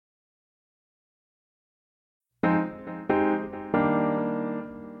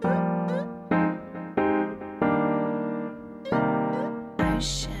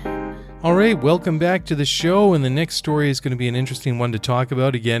 All right, welcome back to the show, and the next story is going to be an interesting one to talk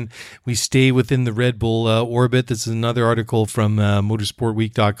about. Again, we stay within the Red Bull orbit. This is another article from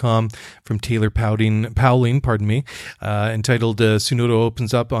motorsportweek.com from Taylor Powling, entitled "Tsunoda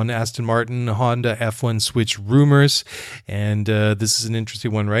opens up on Aston Martin Honda F1 switch rumors." And this is an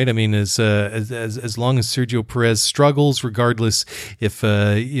interesting one, right? I mean, as long as Sergio Perez struggles, regardless if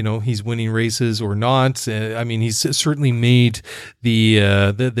he's winning races or not, I mean, he's certainly made the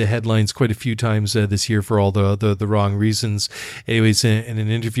headlines quite a few times this year for all the wrong reasons. Anyways, in an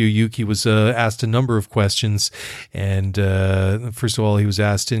interview, Yuki was asked a number of questions, and first of all, he was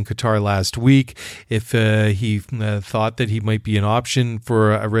asked in Qatar last week if he thought that he might be an option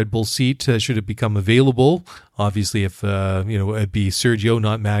for a Red Bull seat should it become available. Obviously, if it'd be Sergio,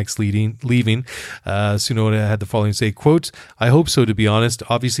 not Max, leaving. Tsunoda had the following to say, quote, "I hope so, to be honest.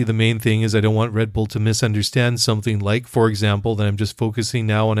 Obviously, the main thing is I don't want Red Bull to misunderstand something like, for example, that I'm just focusing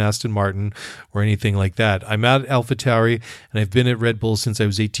now on Aston Martin or anything like that. I'm at AlphaTauri, and I've been at Red Bull since I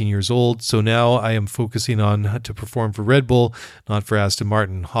was 18 years old, so now I am focusing on to perform for Red Bull, not for Aston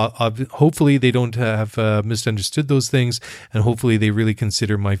Martin. Hopefully, they don't have misunderstood those things, and hopefully they really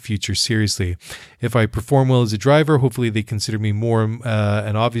consider my future seriously. If I perform well as a driver, hopefully they consider me more,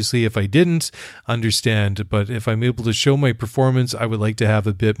 and obviously if I didn't, understand, but if I'm able to show my performance, I would like to have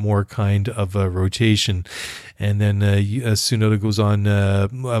a bit more kind of a rotation." And then Tsunoda goes on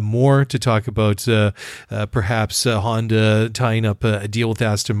more to talk about perhaps Honda tying up a deal with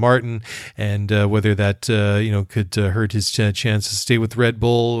Aston Martin, and whether that could hurt his chance to stay with Red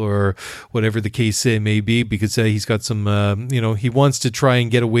Bull or whatever the case may be, because he's got some he wants to try and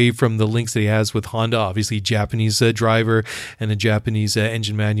get away from the links that he has with Honda, obviously Japanese driver and a Japanese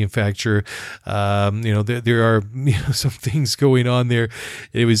engine manufacturer. There are some things going on there.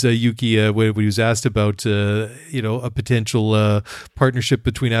 It was Yuki when he was asked about a potential partnership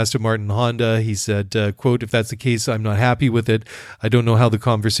between Aston Martin and Honda. He said, quote, "If that's the case, I'm not happy with it. I don't know how the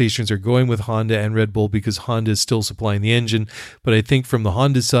conversations are going with Honda and Red Bull because Honda is still supplying the engine. But I think from the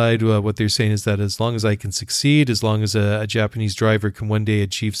Honda side, what they're saying is that as long as I can succeed, as long as a Japanese driver can one day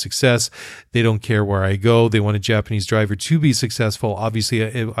achieve success, they don't care where I go. They want a Japanese driver to be successful. Obviously,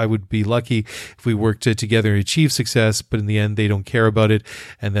 I would be lucky if we worked together and achieve success, but in the end, they don't care about it.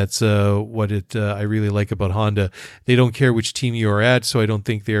 And that's what I really like about Honda. They don't care which team you are at, so I don't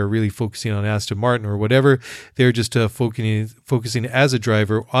think they're really focusing on Aston Martin or whatever. They're just focusing as a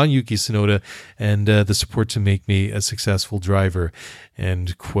driver on Yuki Tsunoda and the support to make me a successful driver."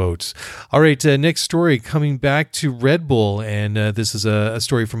 End quote. All right, next story, coming back to Red Bull, and this is a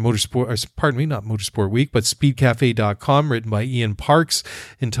story from not Motorsport Week, but SpeedCafe.com, written by Ian Parks,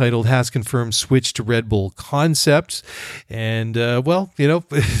 entitled "Has Confirmed Switch to Red Bull Concept." And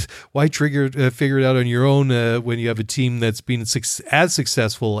why figure it out on your own when you have a team that's been as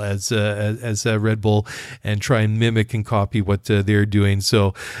successful as Red Bull, and try and mimic and copy what they're doing.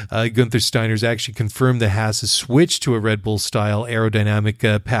 So Gunther Steiner's actually confirmed that Haas has switched to a Red Bull style aerodynamic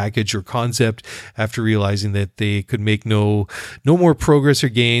package or concept after realizing that they could make no more progress or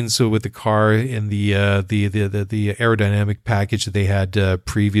gains. So with the car in the the aerodynamic package that they had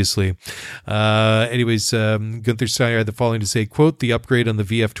previously. Gunther Steiner had the following to say, quote, "The upgrade on the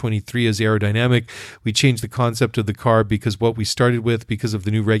VF23 is aerodynamic. We changed the concept of the car because what we started with, because of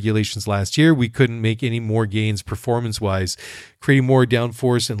the new regulations last year, we couldn't make any more gains performance-wise. Creating more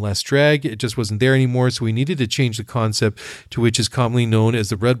downforce and less drag, it just wasn't there anymore, so we needed to change the concept to which is commonly known as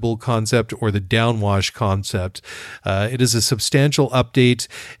the Red Bull concept or the downwash concept. It is a substantial update,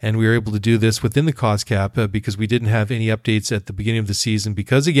 and we were able to do this within the cost cap because we didn't have any updates at the beginning of the season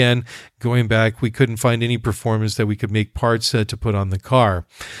because, again, going back, we couldn't find any performance that we could make parts to put on the car."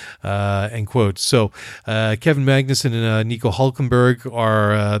 End quote. So Kevin Magnussen and Nico Hülkenberg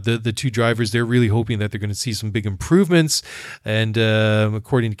are the two drivers. They're really hoping that they're going to see some big improvements. And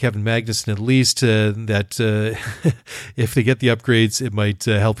according to Kevin Magnussen, at least, that if they get the upgrades, it might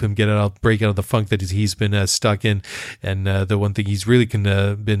help him break out of the funk that he's been stuck in. And the one thing he's really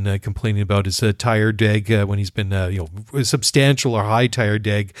been complaining about is tire drag when he's been substantial or high tire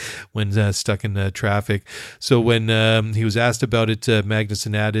drag when stuck in traffic. So when he was asked about it,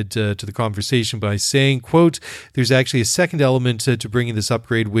 Magnussen added to the conversation by saying, quote, "There's actually a second element to bringing this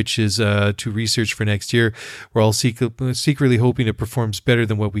upgrade, which is to research for next year. We're all secretly hoping it performs better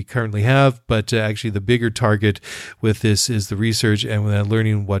than what we currently have, but actually the bigger target with this is the research and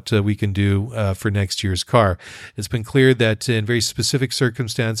learning what we can do for next year's car. It's been clear that in very specific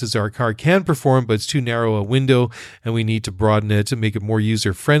circumstances our car can perform, but it's too narrow a window, and we need to broaden it to make it more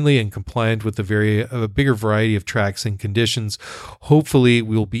user-friendly and compliant with a bigger variety of tracks and conditions. Hopefully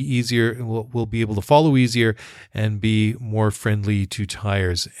we'll be able to follow easier and be more friendly to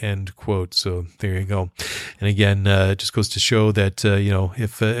tires." End quote. So there you go. And again, it just goes to show that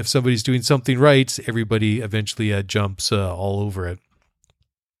if somebody's doing something right, everybody eventually jumps all over it.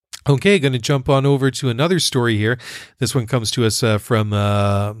 Okay, going to jump on over to another story here. This one comes to us from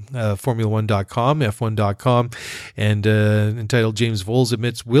Formula1.com, F1.com, and entitled "James Vowles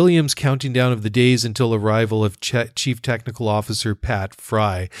Admits Williams Counting Down of the Days Until Arrival of Chief Technical Officer Pat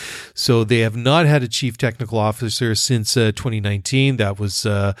Fry." So they have not had a Chief Technical Officer since 2019. That was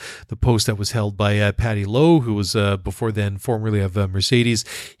the post that was held by Paddy Lowe, who was before then formerly of Mercedes.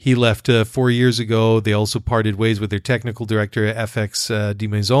 He left 4 years ago. They also parted ways with their technical director, FX Di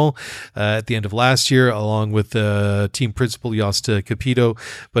Maison, at the end of last year, along with team principal Jost Capito.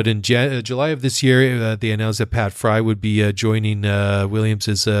 But in July of this year, they announced that Pat Fry would be joining Williams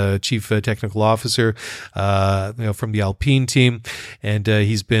as chief technical officer from the Alpine team. And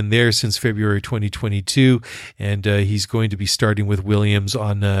he's been there since February 2022. And he's going to be starting with Williams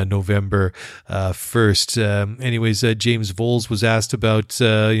on November 1st. James Vowles was asked about,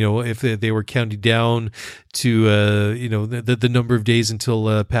 if they were counting down to, the number of days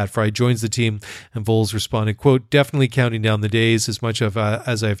until Pat Fry joins the team, and Vowles responded, quote, "Definitely counting down the days. As much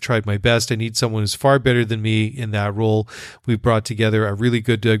as I've tried my best, I need someone who's far better than me in that role. We've brought together a really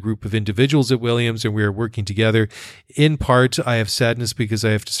good group of individuals at Williams, and we are working together. In part, I have sadness because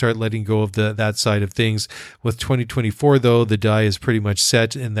I have to start letting go of that side of things. With 2024, though, the die is pretty much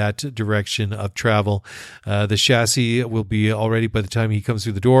set in that direction of travel. The chassis will be already, by the time he comes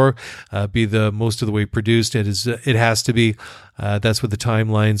through the door, be the most of the way produced. It has to be. That's what the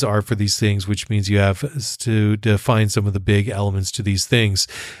timelines are for these things, which means you have to define some of the big elements to these things.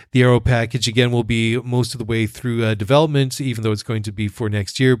 The aero package, again, will be most of the way through development, even though it's going to be for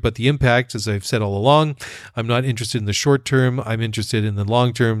next year. But the impact, as I've said all along, I'm not interested in the short term. I'm interested in the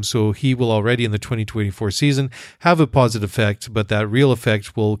long term. So he will already in the 2024 season have a positive effect, but that real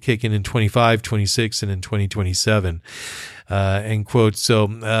effect will kick in 25, 26, and in 2027. End quote. So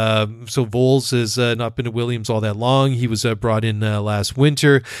Vowles has not been to Williams all that long. He was brought in last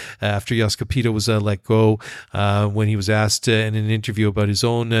winter after Jost Capito was let go. When he was asked in an interview about his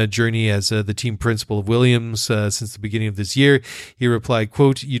own journey as the team principal of Williams since the beginning of this year, he replied,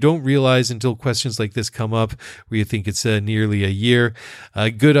 quote, "You don't realize until questions like this come up where you think it's nearly a year.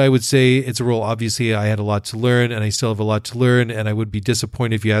 Good, I would say. It's a role. Obviously, I had a lot to learn, and I still have a lot to learn, and I would be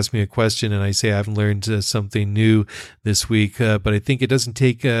disappointed if you ask me a question and I say I haven't learned something new this week. But I think it doesn't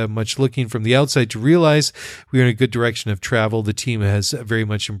take much looking from the outside to realize we're in a good direction of travel. The team has very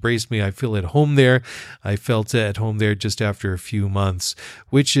much embraced me. I feel at home there. I felt at home there just after a few months,"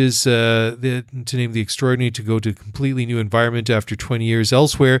 which is, to name the extraordinary, to go to a completely new environment after 20 years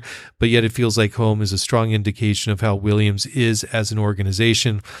elsewhere, but yet it feels like home is a strong indication of how Williams is as an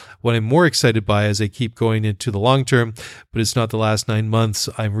organization. What I'm more excited by as I keep going into the long term, but it's not the last 9 months,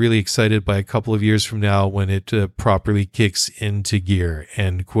 I'm really excited by a couple of years from now when it properly kicks kicks into gear,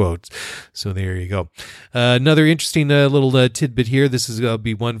 end quote. So there you go. Another interesting little tidbit here. This is going to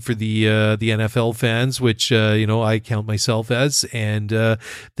be one for the NFL fans, which, I count myself as. And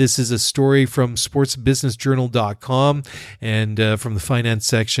this is a story from sportsbusinessjournal.com and from the finance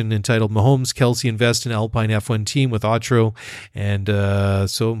section entitled Mahomes, Kelsey invest in Alpine F1 team with Otro. And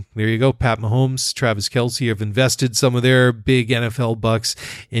so there you go. Pat Mahomes, Travis Kelsey have invested some of their big NFL bucks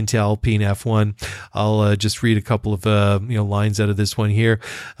into Alpine F1. I'll just read a couple of lines out of this one here.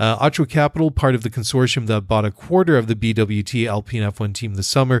 Otro Capital, part of the consortium that bought a quarter of the BWT Alpine F1 team this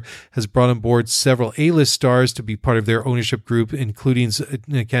summer, has brought on board several A-list stars to be part of their ownership group, including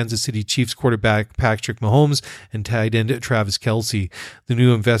Kansas City Chiefs quarterback Patrick Mahomes and tight end Travis Kelsey. The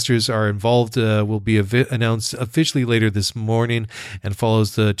new investors are involved will be announced officially later this morning and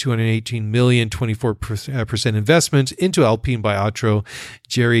follows the $218 million, 24% investment into Alpine by Otro,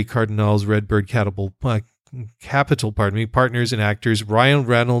 Jerry Cardinal's Redbird Capital, partners and actors Ryan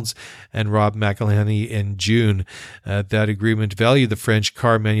Reynolds and Rob McElhenney in June. That agreement valued the French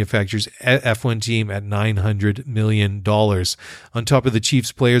car manufacturer's F1 team at $900 million. On top of the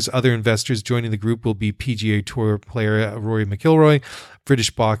Chiefs players, other investors joining the group will be PGA Tour player Rory McIlroy,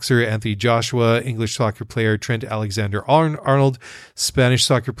 British boxer Anthony Joshua, English soccer player Trent Alexander-Arnold, Spanish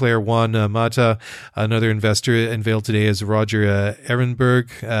soccer player Juan Mata. Another investor unveiled today is Roger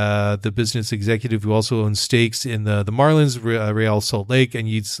Ehrenberg, the business executive who also owns stakes in the Marlins, Real Salt Lake, and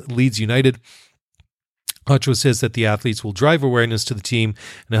Leeds United. Otro says that the athletes will drive awareness to the team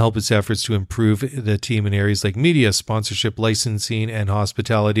and help its efforts to improve the team in areas like media, sponsorship, licensing, and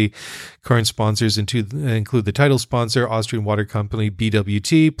hospitality. Current sponsors include the title sponsor, Austrian water company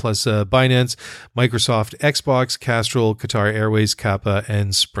BWT, plus Binance, Microsoft, Xbox, Castrol, Qatar Airways, Kappa,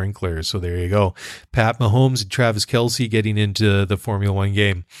 and Sprinkler. So there you go. Pat Mahomes and Travis Kelsey getting into the Formula One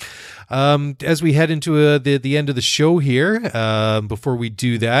game. As we head into the end of the show here, before we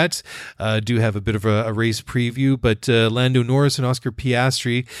do that, do have a bit of a race preview, but Lando Norris and Oscar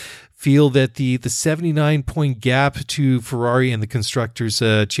Piastri feel that the 79-point gap to Ferrari and the Constructors'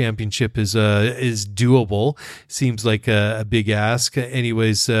 Championship is doable. Seems like a big ask.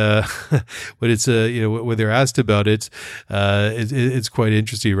 Anyways, when it's when they're asked about it, it's quite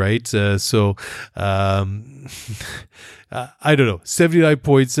interesting, right? I don't know. 79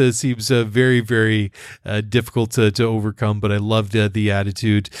 points seems very, very difficult to overcome, but I loved the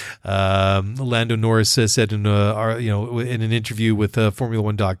attitude. Lando Norris said in an interview with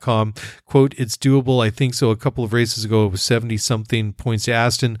Formula1.com, quote, "It's doable. I think so. A couple of races ago, it was 70-something points to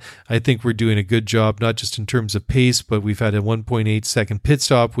Aston. I think we're doing a good job, not just in terms of pace, but we've had a 1.8-second pit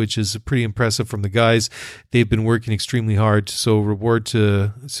stop, which is pretty impressive from the guys. They've been working extremely hard. To reward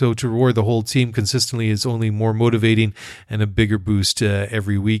the whole team consistently is only more motivating and a bigger boost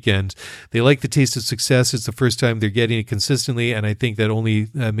every weekend. They like the taste of success. It's the first time they're getting it consistently, and I think that only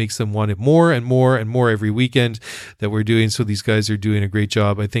makes them want it more and more and more every weekend that we're doing. So these guys are doing a great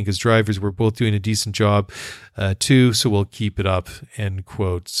job. I think as drivers, we're both doing a decent job too, so we'll keep it up," end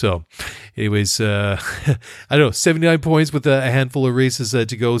quote. So anyways, I don't know, 79 points with a handful of races to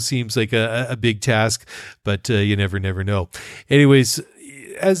go seems like a big task, but you never know. Anyways,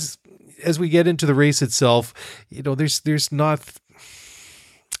 as we get into the race itself,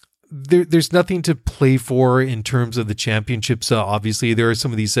 there's nothing to play for in terms of the championships. Obviously, there are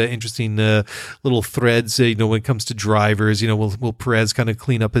some of these interesting little threads. When it comes to drivers, will Perez kind of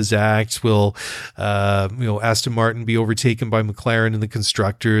clean up his act? Will Aston Martin be overtaken by McLaren in the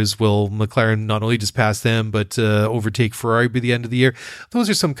constructors? Will McLaren not only just pass them but overtake Ferrari by the end of the year? Those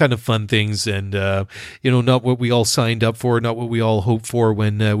are some kind of fun things, and not what we all signed up for, not what we all hoped for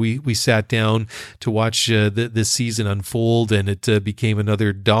when we sat down to watch this season unfold, and it became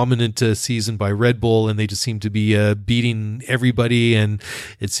another dominant season by Red Bull, and they just seem to be beating everybody, and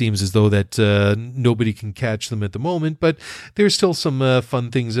it seems as though that nobody can catch them at the moment, but there's still some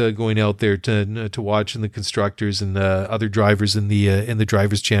fun things going out there to watch in the constructors and other drivers in the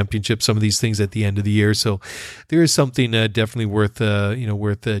Drivers' Championship, some of these things at the end of the year, so there is something definitely worth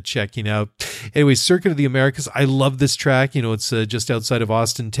checking out. Anyway, Circuit of the Americas, I love this track. It's just outside of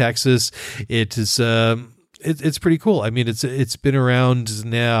Austin, Texas. It is it's pretty cool. I mean, it's been around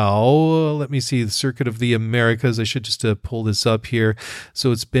now. Let me see, the Circuit of the Americas. I should just pull this up here.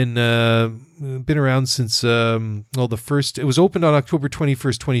 So it's been around since it was opened on October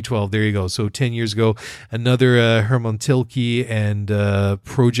 21st, 2012. There you go. So 10 years ago. Another Herman Tilke and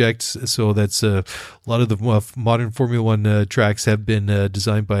project. So that's a lot of the modern Formula One tracks have been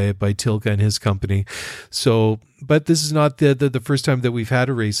designed by Tilke and his company. So But this is not the first time that we've had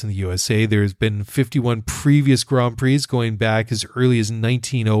a race in the USA. There's been 51 previous Grand Prix going back as early as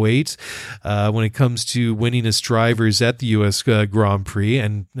 1908 when it comes to winningest drivers at the US Grand Prix.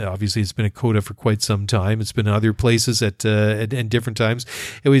 And obviously it's been at COTA for quite some time. It's been in other places at different times.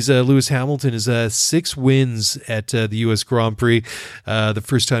 Anyways, Lewis Hamilton is 6 wins at the US Grand Prix, the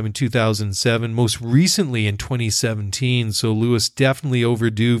first time in 2007, most recently in 2017. So Lewis definitely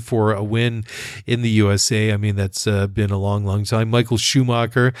overdue for a win in the USA. I mean, that's been a long time. Michael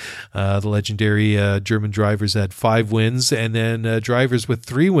Schumacher, the legendary German drivers, had 5 wins. And then drivers with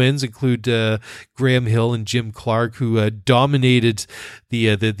 3 wins include Graham Hill and Jim Clark, who dominated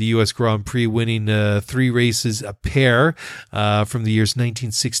the U.S. Grand Prix, winning 3 races a pair from the years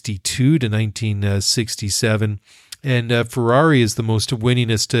 1962 to 1967. And Ferrari is the most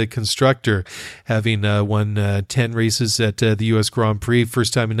winningest constructor, having won 10 races at the U.S. Grand Prix,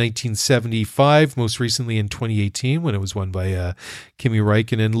 first time in 1975, most recently in 2018 when it was won by Kimi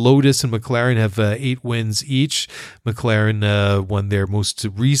Räikkönen. Lotus and McLaren have 8 wins each. McLaren won there most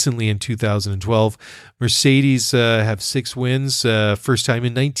recently in 2012. Mercedes have 6 wins, first time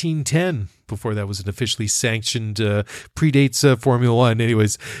in 1910. Before that was an officially sanctioned, predates Formula One.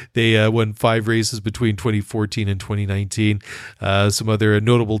 Anyways, they won 5 races between 2014 and 2019. Some other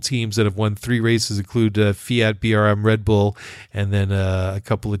notable teams that have won 3 races include Fiat, BRM, Red Bull, and then a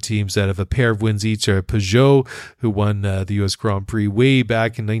couple of teams that have a pair of wins each are Peugeot, who won the U.S. Grand Prix way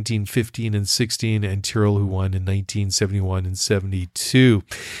back in 1915 and 16, and Tyrrell, who won in 1971 and 72.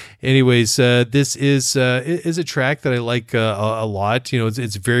 Anyways, this is a track that I like a lot. You know,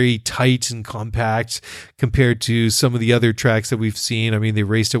 it's very tight and compact compared to some of the other tracks that we've seen. I mean, they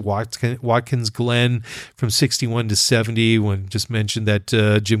raced at Watkins Glen from 61 to 70. When just mentioned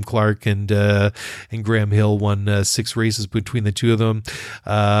that Jim Clark and Graham Hill won 6 races between the two of them.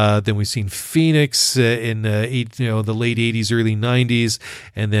 Then we've seen Phoenix in the late 80s, early 90s,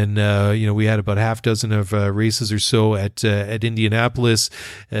 and then we had about half dozen of races or so at Indianapolis,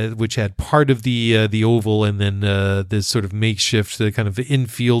 which had part of the oval, and then this sort of makeshift kind of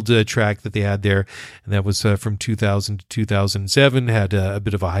infield track that they had there, and that was from 2000 to 2007. Had a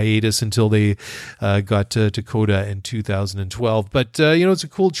bit of a hiatus until they got to COTA in 2012. But it's a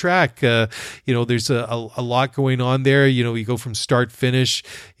cool track. There's a lot going on there. You go from start finish.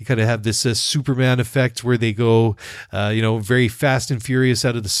 You kind of have this Superman effect where they go, very fast and furious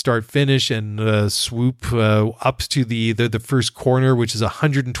out of the start finish and swoop up to the first corner, which is a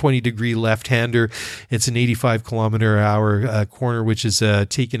 120-degree left-hander. It's an 85-kilometer-hour corner, which is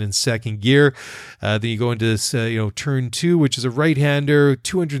taken in second gear. Then you go into this, turn 2, which is a right-hander,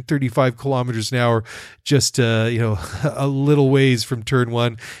 235 kilometers an hour, just a little ways from turn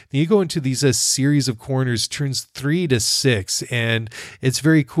 1. Then you go into these series of corners, turns 3 to 6, and it's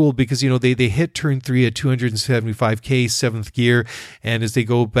very cool because they hit turn 3 at 275k, 7th gear, and as they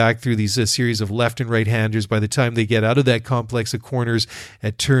go back through these series of left and right-handers, by the time they get out of that complex of corners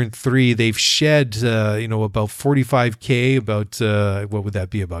at turn 3, they've shed about 45k, about what would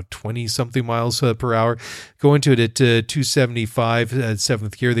that be, about 20 something miles per hour. Go into it at 275 at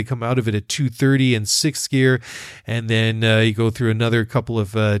 7th gear. They come out of it at 230 in 6th gear, and then you go through another couple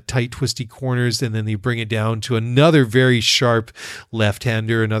of tight, twisty corners, and then they bring it down to another very sharp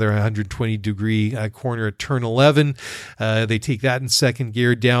left-hander, another 120-degree corner at turn 11. They take that in second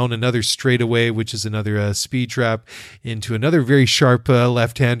gear, down another straightaway, which is another speed trap, into another very sharp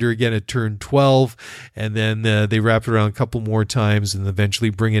left-hander again at turn 12, and then they wrap it around a couple more times and eventually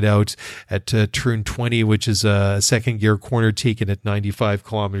bring it out at turn 20, which is a second gear corner taken at 95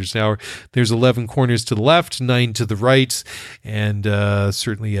 kilometers an hour. There's 11 corners to the left, 9 to the right, and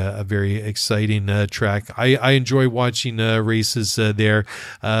certainly a very exciting track. I enjoy watching races there.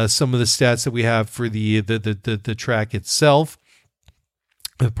 Some of the stats that we have for the track itself,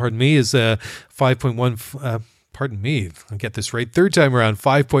 pardon me, is 5.1 pardon me, I'll get this right, third time around,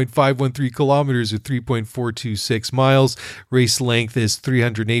 5.513 kilometers or 3.426 miles. Race length is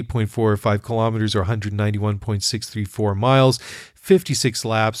 308.45 kilometers or 191.634 miles. 56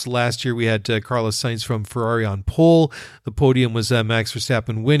 laps. Last year we had Carlos Sainz from Ferrari on pole. The podium was Max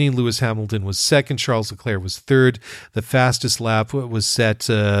Verstappen winning. Lewis Hamilton was second. Charles Leclerc was third. The fastest lap was set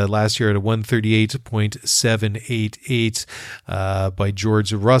last year at a 138.788 by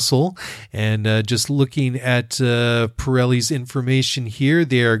George Russell. And just looking at Pirelli's information here,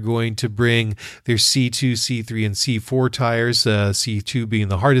 they are going to bring their C2, C3, and C4 tires, C2 being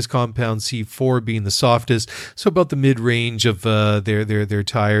the hardest compound, C4 being the softest, so about the mid-range of their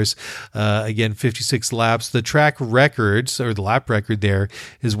tires. Again, 56 laps. The track record, or the lap record there,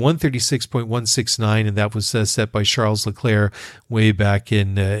 is 136.169, and that was set by Charles Leclerc way back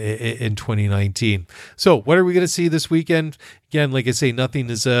in 2019. So what are we going to see this weekend? Again, like I say, nothing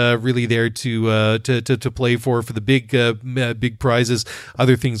is really there to play for the big prizes.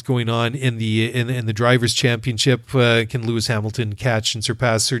 Other things going on in the Drivers' Championship. Can Lewis Hamilton catch and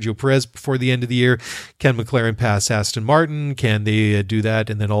surpass Sergio Perez before the end of the year? Can McLaren pass Aston Martin? Can they do that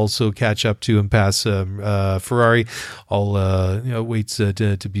and then also catch up to and pass Ferrari? All waits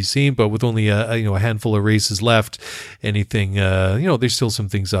to be seen. But with only a handful of races left, anything there's still some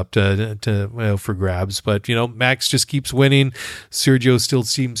things up for grabs. But Max just keeps winning. Sergio still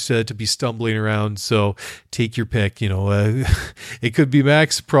seems to be stumbling around, so take your pick. It could be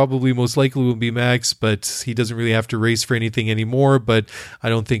Max, probably most likely will be Max, but he doesn't really have to race for anything anymore. But I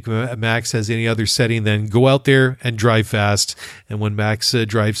don't think Max has any other setting than go out there and drive fast. And when Max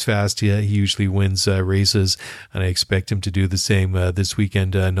drives fast, he usually wins races, and I expect him to do the same this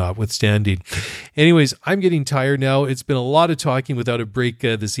weekend, notwithstanding. Anyways, I'm getting tired now. It's been a lot of talking without a break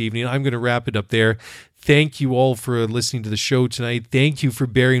this evening. I'm going to wrap it up there. Thank you all for listening to the show tonight. Thank you for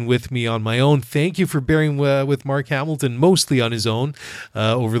bearing with me on my own. Thank you for bearing with Mark Hamilton, mostly on his own,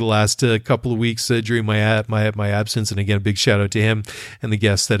 over the last couple of weeks during my absence. And again, a big shout out to him and the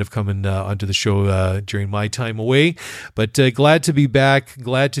guests that have come onto the show during my time away. But glad to be back.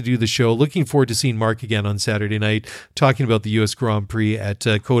 Glad to do the show. Looking forward to seeing Mark again on Saturday night, talking about the U.S. Grand Prix at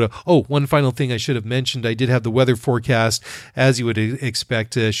COTA. Oh, one final thing I should have mentioned. I did have the weather forecast, as you would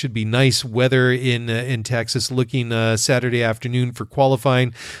expect. Should be nice weather in Texas, looking Saturday afternoon for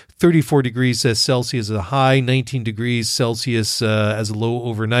qualifying. 34 degrees Celsius as a high, 19 degrees Celsius as a low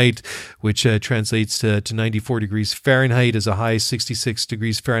overnight, which translates to 94 degrees Fahrenheit as a high, 66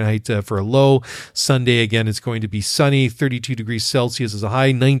 degrees Fahrenheit for a low. Sunday, again, it's going to be sunny, 32 degrees Celsius as a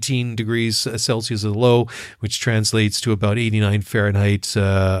high, 19 degrees Celsius as a low, which translates to about 89 Fahrenheit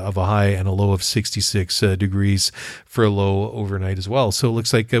of a high and a low of 66 degrees for a low overnight as well. So it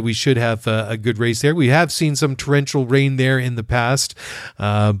looks like we should have a good race there. We have seen some torrential rain there in the past,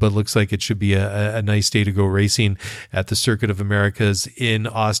 but looks like it should be a nice day to go racing at the Circuit of Americas in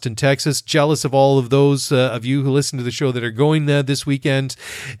Austin, Texas. Jealous of all of those of you who listen to the show that are going this weekend,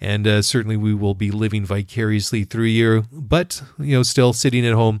 and certainly we will be living vicariously through you, but still sitting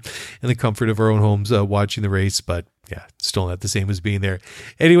at home in the comfort of our own homes watching the race. But yeah, still not the same as being there.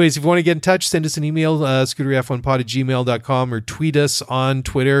 Anyways, if you want to get in touch, send us an email, scooterf1pod@gmail.com, or tweet us on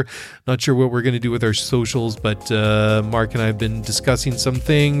Twitter. Not sure what we're going to do with our socials, but Mark and I have been discussing some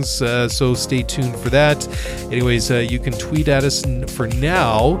things, so stay tuned for that. Anyways, you can tweet at us for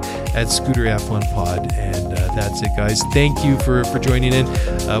now at scooterf1pod, and that's it, guys. Thank you for joining in.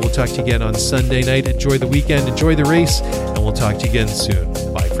 We'll talk to you again on Sunday night. Enjoy the weekend, enjoy the race, and we'll talk to you again soon.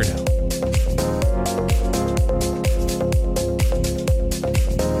 Bye.